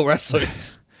female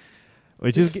wrestlers,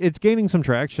 it's gaining some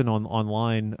traction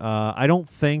online. I don't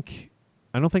think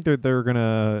they're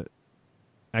gonna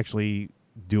actually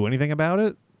do anything about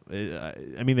it.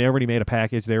 I mean, they already made a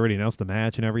package. They already announced the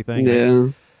match and everything. Yeah,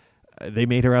 they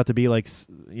made her out to be like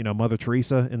Mother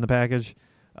Teresa in the package.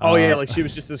 Oh yeah, like she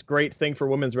was just this great thing for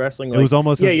women's wrestling. Like, it was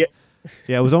almost it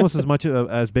was almost as much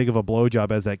as big of a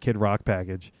blowjob as that Kid Rock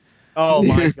package. Oh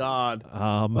my god.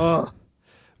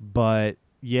 But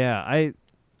yeah,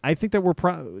 I think that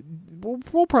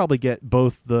we'll probably get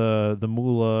both the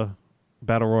Moolah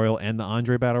Battle Royal and the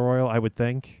Andre Battle Royal. I would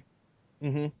think.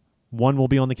 Mm-hmm. One will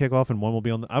be on the kickoff, and one will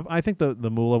be on I think the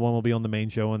Moolah one will be on the main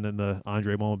show, and then the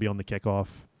Andre one will be on the kickoff.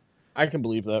 I can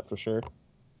believe that for sure.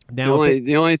 Now,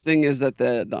 the only thing is that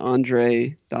the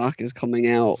Andre doc is coming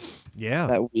out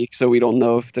that week, so we don't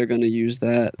know if they're going to use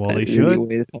that. Well, they should.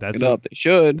 They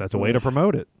should. That's a way to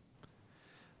promote it.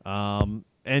 And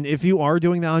if you are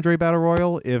doing the Andre Battle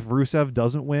Royal, if Rusev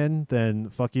doesn't win, then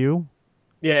fuck you.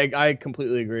 Yeah, I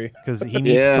completely agree. Because he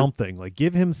needs something. Like,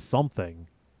 give him something.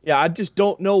 Yeah, I just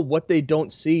don't know what they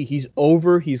don't see. He's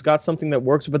over. He's got something that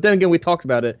works. But then again, we talked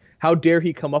about it. How dare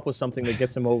he come up with something that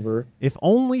gets him over? If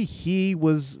only he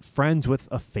was friends with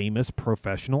a famous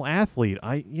professional athlete.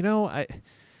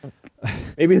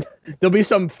 Maybe there'll be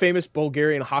some famous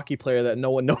Bulgarian hockey player that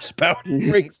no one knows about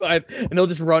ringside, and he'll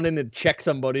just run in and check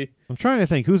somebody. I'm trying to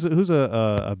think who's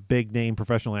a big name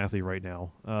professional athlete right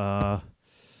now.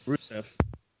 Rusev.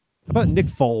 How about Nick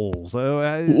Foles?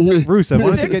 Rusev,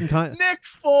 why don't you get in Nick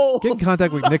Foles? Get in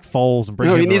contact with Nick Foles and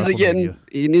bring him he to needs to WrestleMania.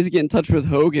 he needs to get in touch with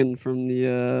Hogan from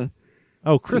the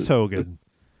Chris Hogan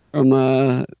from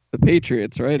the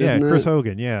Patriots, right? Yeah, Isn't Chris it?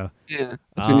 Hogan. Yeah,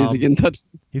 that's who needs to get in touch.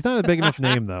 He's not a big enough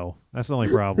name though. That's the only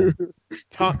problem.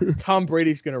 Tom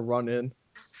Brady's gonna run in.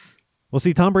 Well,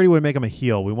 see, Tom Brady would make him a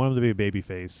heel. We want him to be a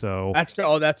babyface. So that's true.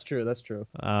 Oh, that's true. That's true.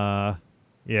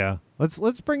 Yeah.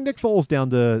 Let's bring Nick Foles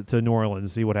down to New Orleans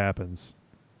and see what happens.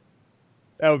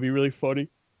 That would be really funny.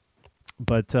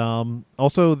 But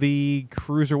also the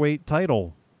cruiserweight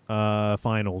title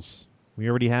finals. We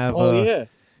already have. Yeah.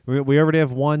 We already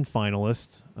have one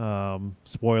finalist.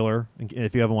 Spoiler,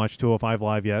 if you haven't watched 205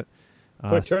 Live yet.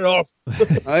 Quick, turn it off.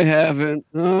 I haven't.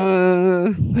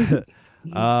 Well,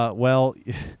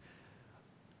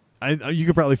 you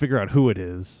could probably figure out who it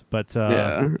is, but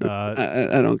Yeah.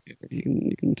 I don't care.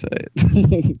 You can say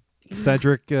it.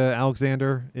 Cedric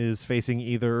Alexander is facing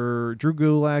either Drew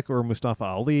Gulak or Mustafa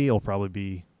Ali. It'll probably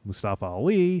be Mustafa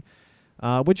Ali,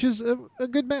 which is a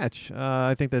good match.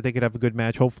 I think that they could have a good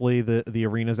match. Hopefully, the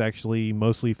arena's actually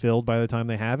mostly filled by the time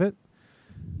they have it.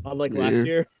 Unlike last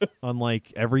year.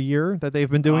 Unlike every year that they've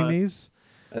been doing these.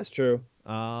 That's true.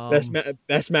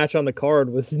 Best match on the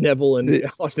card was Neville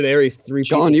and Austin Aries.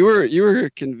 Sean, you were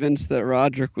convinced that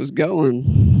Roderick was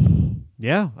going.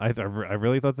 Yeah, I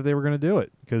really thought that they were going to do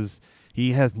it because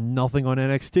he has nothing on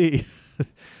NXT.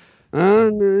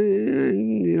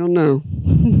 You don't know.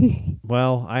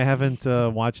 Well, I haven't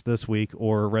watched this week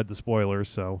or read the spoilers,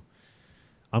 so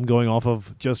I'm going off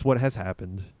of just what has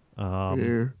happened.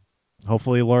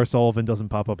 Hopefully Lars Sullivan doesn't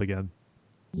pop up again.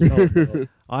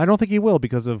 I don't think he will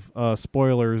because of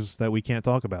spoilers that we can't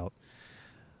talk about.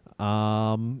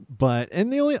 But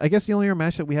I guess the only other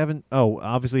match that we haven't. Oh,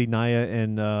 obviously Nia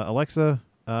and Alexa.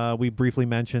 We briefly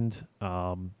mentioned.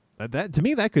 That to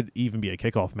me that could even be a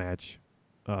kickoff match.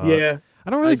 Yeah, I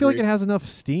don't really feel like it has enough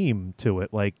steam to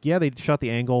it. Like, yeah, they shot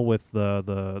the angle with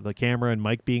the camera and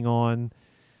mic being on.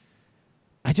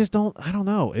 I don't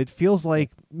know. It feels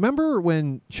like, remember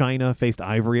when China faced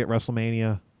Ivory at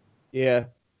WrestleMania? Yeah.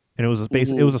 And it was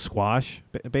it was a squash,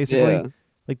 basically. Yeah.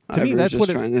 Like, to me, that's just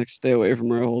what trying to stay away from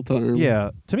her the whole time.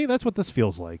 Yeah, to me, that's what this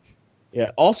feels like.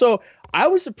 Yeah. Also, I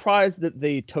was surprised that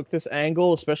they took this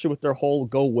angle, especially with their whole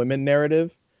 "Go Women"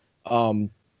 narrative,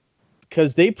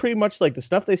 because they pretty much, like, the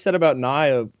stuff they said about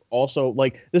Nia. Also,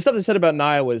 like, the stuff they said about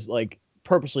Nia was like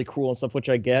purposely cruel and stuff, which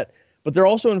I get. But they're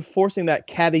also enforcing that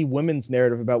catty women's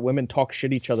narrative about women talk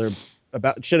shit each other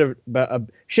about shit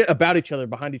about each other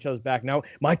behind each other's back. Now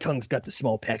my tongue's got the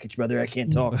small package, brother. I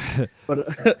can't talk.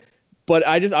 But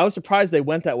I was surprised they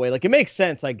went that way. Like, it makes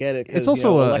sense. I get it. It's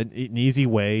also an easy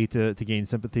way to gain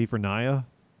sympathy for Nia.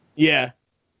 Yeah,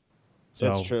 so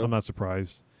that's true. I'm not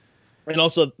surprised. And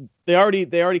also, they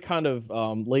already kind of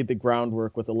laid the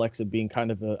groundwork with Alexa being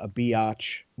kind of a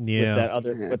biatch. Yeah.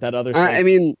 With that other. I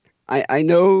mean, I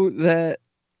know that,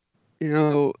 you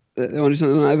know, they want to do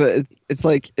something like that, but it's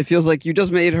like, it feels like you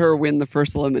just made her win the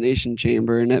first elimination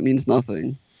chamber, and that means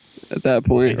nothing at that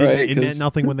point, right? It meant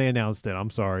nothing when they announced it. I'm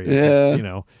sorry. Yeah.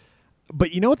 Just,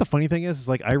 but you know what the funny thing is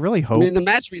like, I really hope. I mean, the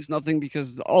match means nothing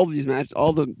because all these matches,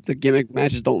 all the gimmick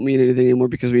matches don't mean anything anymore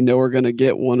because we know we're going to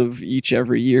get one of each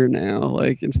every year now.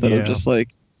 Like, instead of just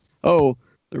like, oh,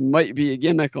 there might be a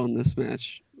gimmick on this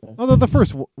match. Although the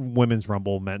first women's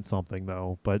Rumble meant something,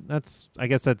 though, but I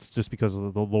guess that's just because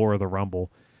of the lore of the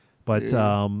Rumble. But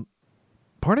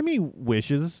part of me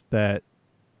wishes that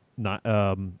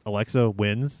Alexa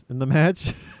wins in the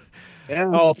match.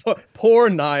 Yeah. Oh, poor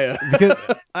Nia.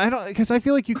 because I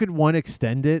feel like you could, one,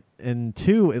 extend it, and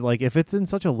two, like, if it's in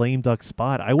such a lame duck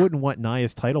spot, I wouldn't want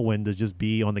Nia's title win to just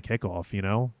be on the kickoff.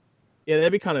 Yeah,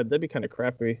 that'd be kind of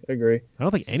crappy. I agree. I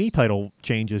don't think any title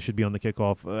changes should be on the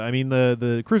kickoff. I mean,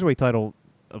 the cruiserweight title,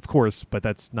 of course, but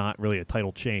that's not really a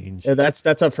title change. Yeah, that's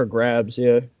up for grabs.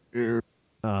 Yeah.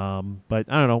 But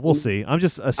I don't know. We'll see. I'm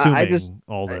just assuming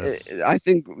all this. I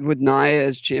think with Nia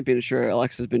as champion, sure,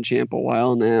 Alexa's been champ a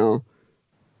while now,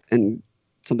 and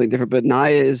something different. But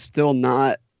Nia is still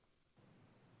not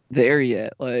there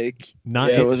yet. Like,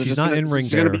 she's not in ring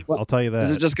there. I'll tell you that.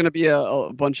 Is it just going to be a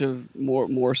bunch of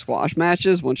more squash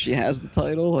matches once she has the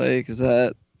title? Like, is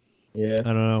that? Yeah, I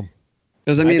don't know.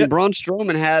 Because, I mean, Braun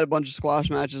Strowman had a bunch of squash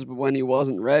matches, but when he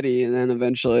wasn't ready, and then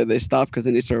eventually they stopped because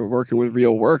then he started working with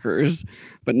real workers.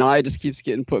 But Nia just keeps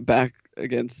getting put back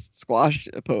against squash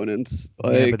opponents.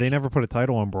 Yeah, but they never put a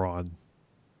title on Braun.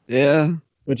 Yeah.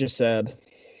 Which is sad.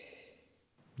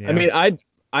 Yeah. I mean,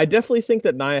 I definitely think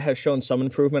that Nia has shown some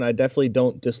improvement. I definitely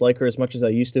don't dislike her as much as I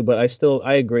used to, but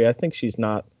I agree. I think she's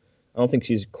not. I don't think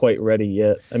she's quite ready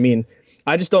yet. I mean,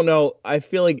 I just don't know. I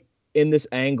feel like in this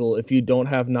angle, if you don't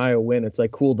have Nia win, it's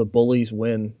like, cool, the bullies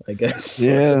win, I guess.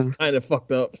 Yeah. It's kind of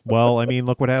fucked up. Well, I mean,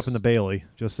 look what happened to Bayley.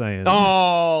 Just saying.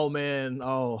 Oh, man.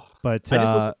 Oh. But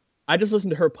I just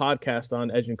listened to her podcast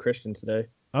on Edge and Christian today.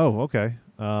 Oh, okay.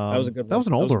 That was a good one. That was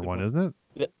an older one, isn't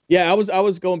it? Yeah, I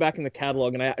was going back in the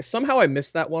catalog, and I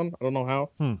missed that one. I don't know how.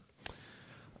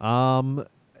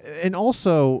 And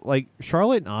also, like,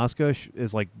 Charlotte and Asuka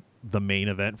is like the main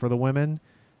event for the women.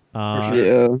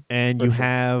 Yeah. And you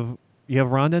have you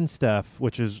have Ronda and Steph,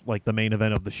 which is like the main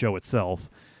event of the show itself,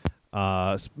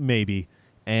 maybe,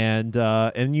 and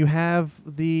you have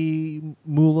the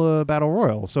Moolah Battle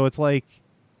Royal. So it's like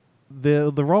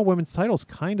the Raw Women's title is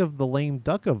kind of the lame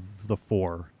duck of the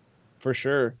four, for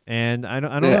sure. And I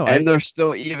don't know, and they're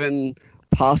still even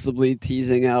possibly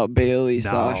teasing out Bailey,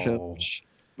 Sasha. Which,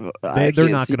 they're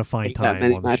not going to find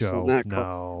time on the show.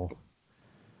 On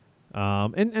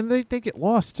no. And they get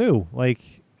lost too. Like,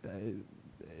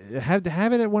 have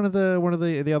it at one of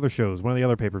the other shows, one of the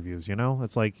other pay-per-views. You know,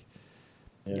 it's like,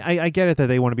 I get it that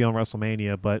they want to be on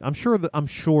WrestleMania, but I'm sure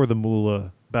the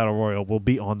Moolah Battle Royal will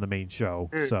be on the main show.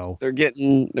 So they're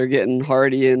getting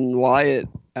Hardy and Wyatt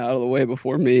out of the way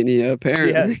before Mania,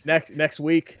 apparently. Yeah, next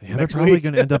week. Yeah, they're probably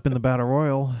going to end up in the Battle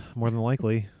Royal more than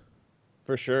likely.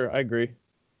 For sure, I agree.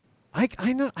 I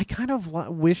kind of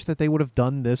wish that they would have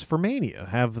done this for Mania,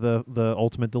 have the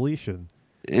Ultimate Deletion.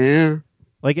 Yeah.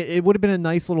 Like, it would have been a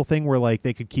nice little thing where, like,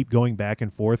 they could keep going back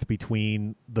and forth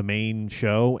between the main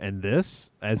show and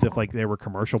this, as if, like, there were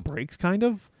commercial breaks, kind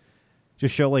of.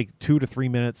 Just show, like, 2 to 3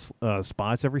 minutes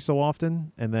spots every so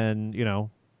often, and then, you know,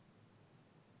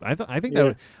 I think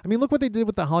that. I mean, look what they did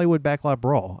with the Hollywood Backlot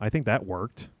Brawl. I think that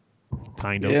worked,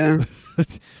 kind of. Yeah.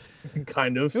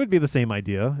 Kind of. It would be the same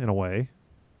idea in a way.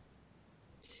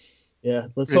 Yeah,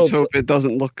 let's hope it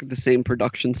doesn't look the same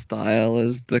production style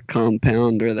as the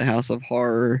Compound or the House of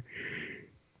Horror,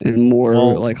 and more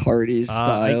like Hardy's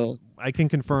style. I can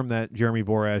confirm that Jeremy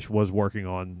Borash was working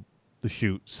on the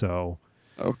shoot, so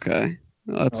okay,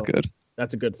 that's good.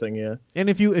 That's a good thing, yeah.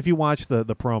 And if you watch the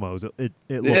promos, it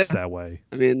looks that way.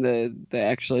 I mean, they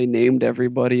actually named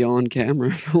everybody on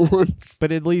camera for once.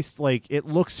 But at least, like, it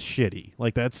looks shitty.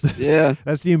 Like, that's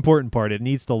that's the important part. It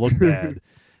needs to look bad.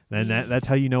 And that's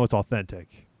how you know it's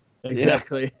authentic.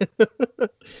 Exactly.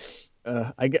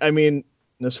 I mean,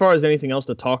 as far as anything else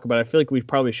to talk about, I feel like we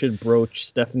probably should broach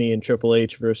Stephanie and Triple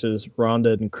H versus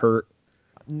Ronda and Kurt.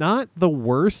 Not the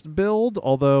worst build,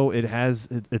 although it has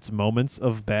its moments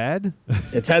of bad.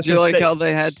 It's had. Do you like how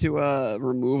they had to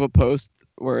remove a post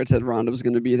where it said Ronda was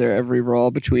going to be there every Raw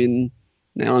between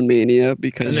now and Mania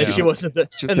because she wasn't there.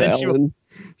 And then Ellen.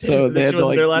 So they had to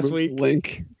like there last move week. The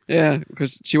link. Yeah,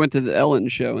 because she went to the Ellen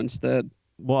show instead.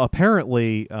 Well,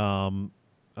 apparently,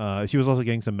 she was also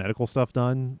getting some medical stuff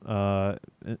done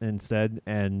instead,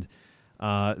 and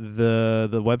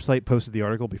the website posted the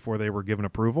article before they were given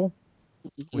approval,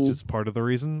 which is part of the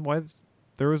reason why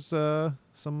there was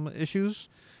some issues.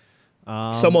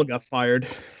 Someone got fired,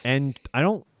 and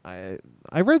I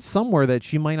read somewhere that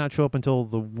she might not show up until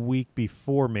the week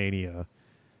before Mania.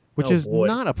 Which is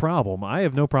not a problem. I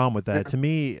have no problem with that. To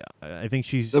me, I think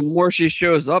she's... The more she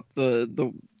shows up,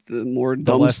 the more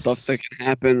dumb stuff that can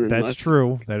happen. That's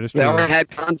true. That is true. They already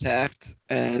had contact.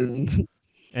 And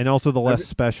also the less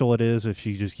special it is if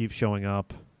she just keeps showing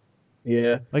up.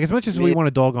 Yeah. Like, as much as we want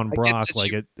to dog on Brock,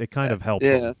 like, it kind of helps.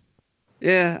 Yeah.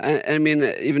 Yeah. I mean,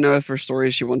 even though for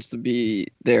stories she wants to be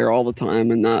there all the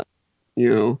time and not,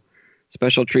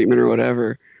 special treatment or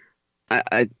whatever,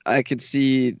 I could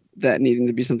see that needing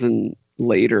to be something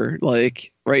later,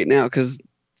 like right now, because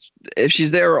if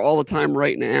she's there all the time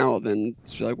right now, then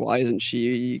she's like, why isn't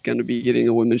she going to be getting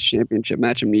a women's championship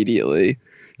match immediately?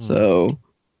 So,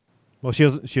 well, she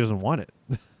doesn't want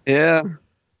it. Yeah,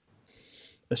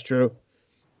 that's true.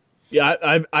 Yeah,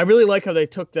 I really like how they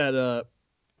took that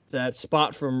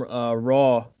spot from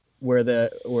Raw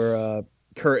where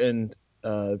Kurt and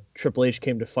Triple H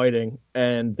came to fighting,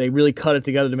 and they really cut it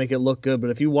together to make it look good. But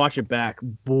if you watch it back,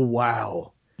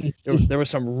 wow, there were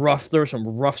some rough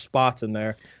spots in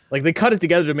there. Like, they cut it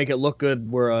together to make it look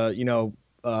good, where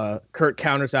Kurt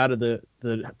counters out of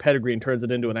the pedigree and turns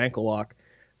it into an ankle lock.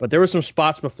 But there were some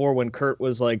spots before when Kurt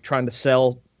was like trying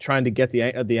to get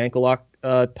the ankle lock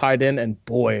tied in, and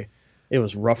boy, it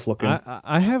was rough looking.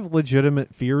 I have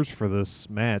legitimate fears for this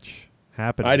match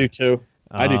happening. I do too.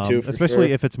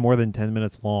 Especially if it's more than 10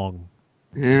 minutes long.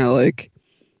 Yeah, like,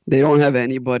 they don't have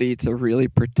anybody to really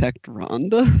protect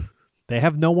Ronda. They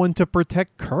have no one to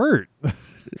protect Kurt.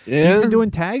 Yeah. He's been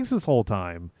doing tags this whole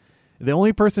time. The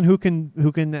only person who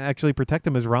can actually protect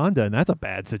him is Ronda, and that's a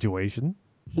bad situation.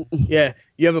 Yeah,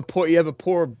 you have a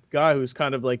poor guy who's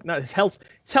kind of like, not his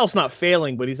health's not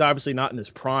failing, but he's obviously not in his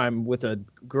prime with a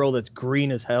girl that's green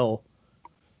as hell.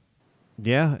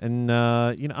 Yeah, and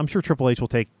I'm sure Triple H will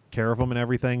take care of him and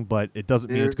everything, but it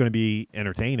doesn't mean it's going to be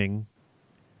entertaining.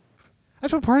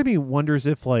 That's what part of me wonders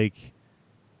if, like,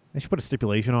 they should put a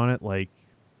stipulation on it, like,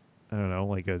 I don't know,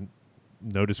 like a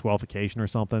no disqualification or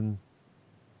something.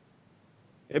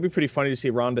 It'd be pretty funny to see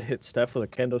Ronda hit Steph with a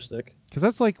kendo stick. Because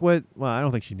that's like what. Well, I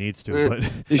don't think she needs to, but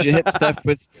She should hit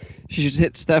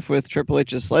Steph with Triple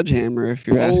H's sledgehammer if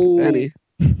you're asking Benny.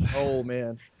 Oh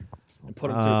man, and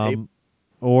put him to a tape.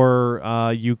 Or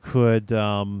you could.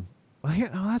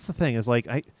 That's the thing. Is like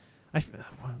I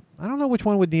don't know which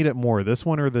one would need it more, this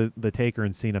one or the Taker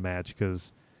and Cena match.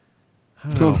 Because I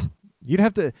don't know. You'd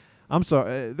have to. I'm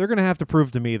sorry. They're gonna have to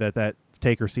prove to me that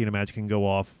Taker Cena match can go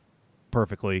off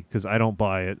perfectly, because I don't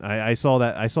buy it. I saw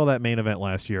that main event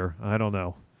last year. I don't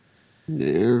know.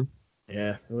 Yeah.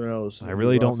 Yeah. Who knows? I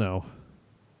really don't know.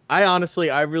 I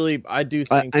honestly, I do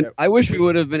think. I wish we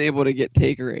would have been able to get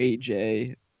Taker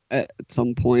AJ at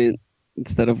some point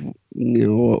instead of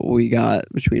what we got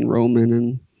between Roman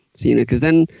and Cena, because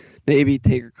then maybe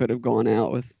Taker could have gone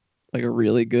out with like a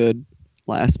really good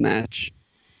last match.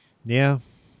 Yeah.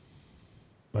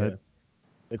 But. Yeah.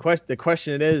 The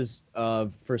question is,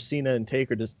 for Cena and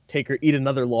Taker, does Taker eat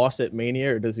another loss at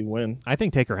Mania, or does he win? I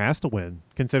think Taker has to win,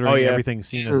 considering everything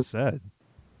Cena has said.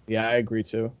 Yeah, I agree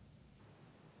too.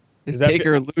 If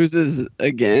Taker loses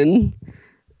again,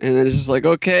 and then it's just like,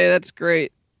 okay, that's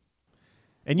great.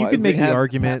 And you can make the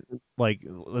argument, like,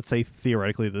 let's say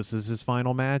theoretically this is his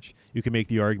final match. You can make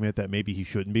the argument that maybe he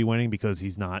shouldn't be winning because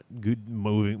he's not good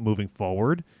moving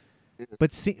forward.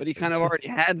 But he kind of already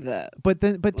had that. But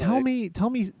tell me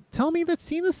that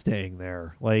Cena's staying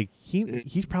there. Like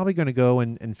he's probably going to go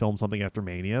and film something after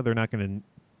Mania. They're not going to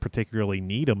particularly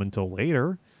need him until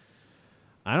later.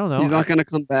 I don't know. He's not going to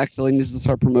come back till he needs to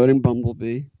start promoting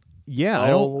Bumblebee.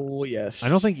 Yeah. Yes. I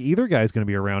don't think either guy's going to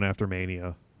be around after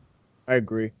Mania. I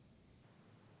agree.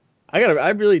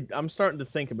 I'm starting to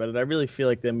think about it. I really feel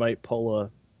like they might pull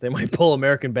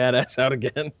American Badass out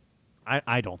again.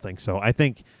 I don't think so. I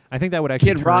think that would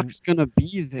actually Kid Rock's gonna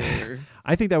be there.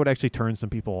 I think that would actually turn some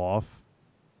people off.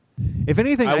 If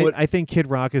anything, I think Kid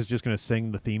Rock is just gonna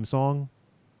sing the theme song,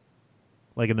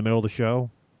 like in the middle of the show.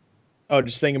 Oh,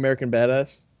 just sing American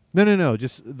Badass? No,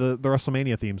 just the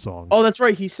WrestleMania theme song. Oh, that's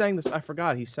right. He sang this. I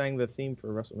forgot. He sang the theme for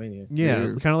WrestleMania. Yeah.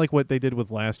 Kind of like what they did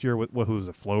with last year. Who was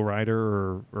it, Flow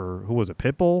Rider or who was it,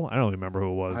 Pitbull? I don't remember who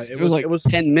it was. It was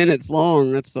 10 minutes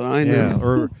long. That's what I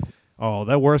know. Yeah. Oh,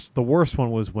 the worst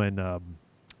one was when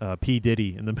P.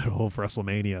 Diddy in the middle of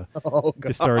WrestleMania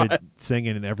just started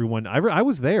singing, and everyone, I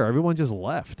was there. Everyone just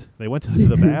left. They went to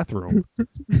the bathroom.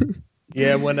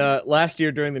 Yeah, when last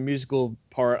year during the musical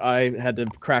part, I had to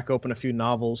crack open a few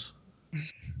novels.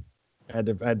 I had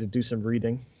to do some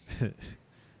reading.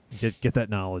 Get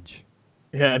that knowledge.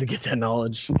 Yeah, I had to get that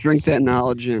knowledge. Drink that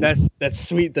knowledge in. That's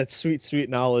sweet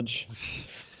knowledge.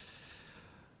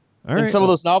 All right. And some of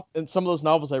those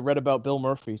novels I read about Bill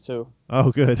Murphy too.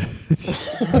 Oh, good.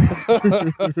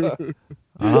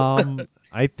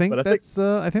 I think that's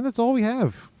all we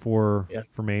have for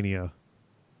Mania.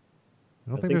 I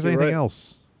don't think there's anything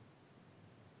else.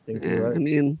 I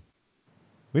mean,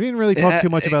 we didn't really talk too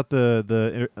much about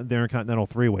the Intercontinental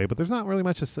Three-Way, but there's not really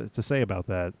much to say about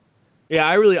that. Yeah,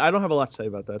 I don't have a lot to say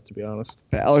about that, to be honest.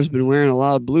 Balor's been wearing a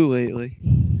lot of blue lately.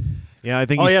 Yeah, I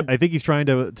think he's trying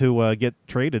to get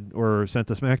traded or sent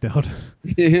to SmackDown.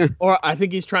 Yeah. Or I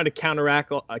think he's trying to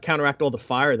counteract all the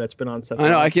fire that's been on Seth. I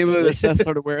know. I can't believe that Seth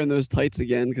started wearing those tights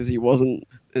again because he wasn't,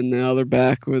 and now they're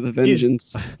back with a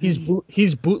vengeance.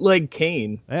 He's bootleg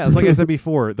Kane. Yeah, it's like I said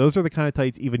before. Those are the kind of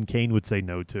tights even Kane would say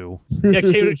no to. Yeah,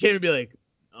 Kane would be like,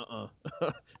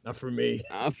 not for me.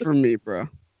 Not for me, bro.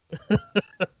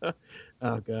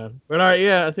 Oh God. But all right,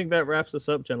 yeah, I think that wraps us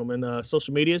up, gentlemen.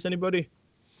 Social medias, anybody?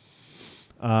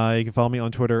 You can follow me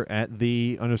on Twitter at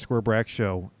 @the_Brack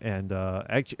Show. And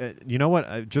actually, you know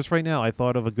what? Just right now, I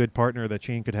thought of a good partner that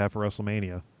Shane could have for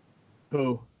WrestleMania.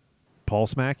 Who? Paul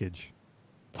Smackage.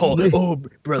 Paul, oh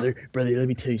brother, let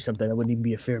me tell you something. That wouldn't even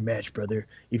be a fair match, brother.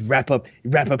 You'd wrap up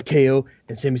KO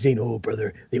and Sami Zayn. Oh,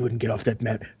 brother, they wouldn't get off that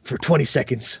mat for 20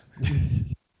 seconds.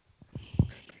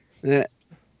 Yeah.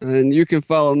 And you can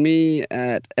follow me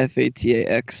at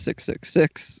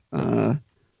FATAX666.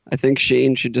 I think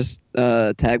Shane should just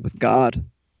tag with God.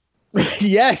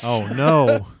 Yes. Oh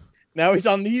no. Now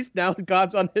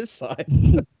God's on his side.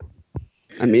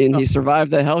 I mean, he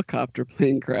survived a helicopter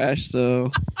plane crash,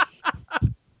 so.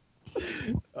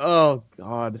 Oh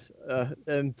God.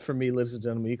 And for me, ladies and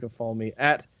gentlemen, you can follow me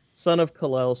at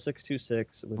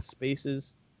sonofkalel626 with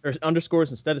spaces or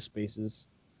underscores instead of spaces.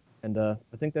 And I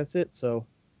think that's it. So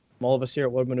from all of us here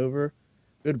at What Maneuver,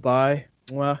 goodbye,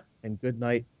 mwah, and good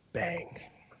night, bang.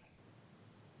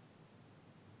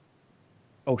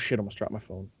 Oh shit, I almost dropped my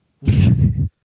phone.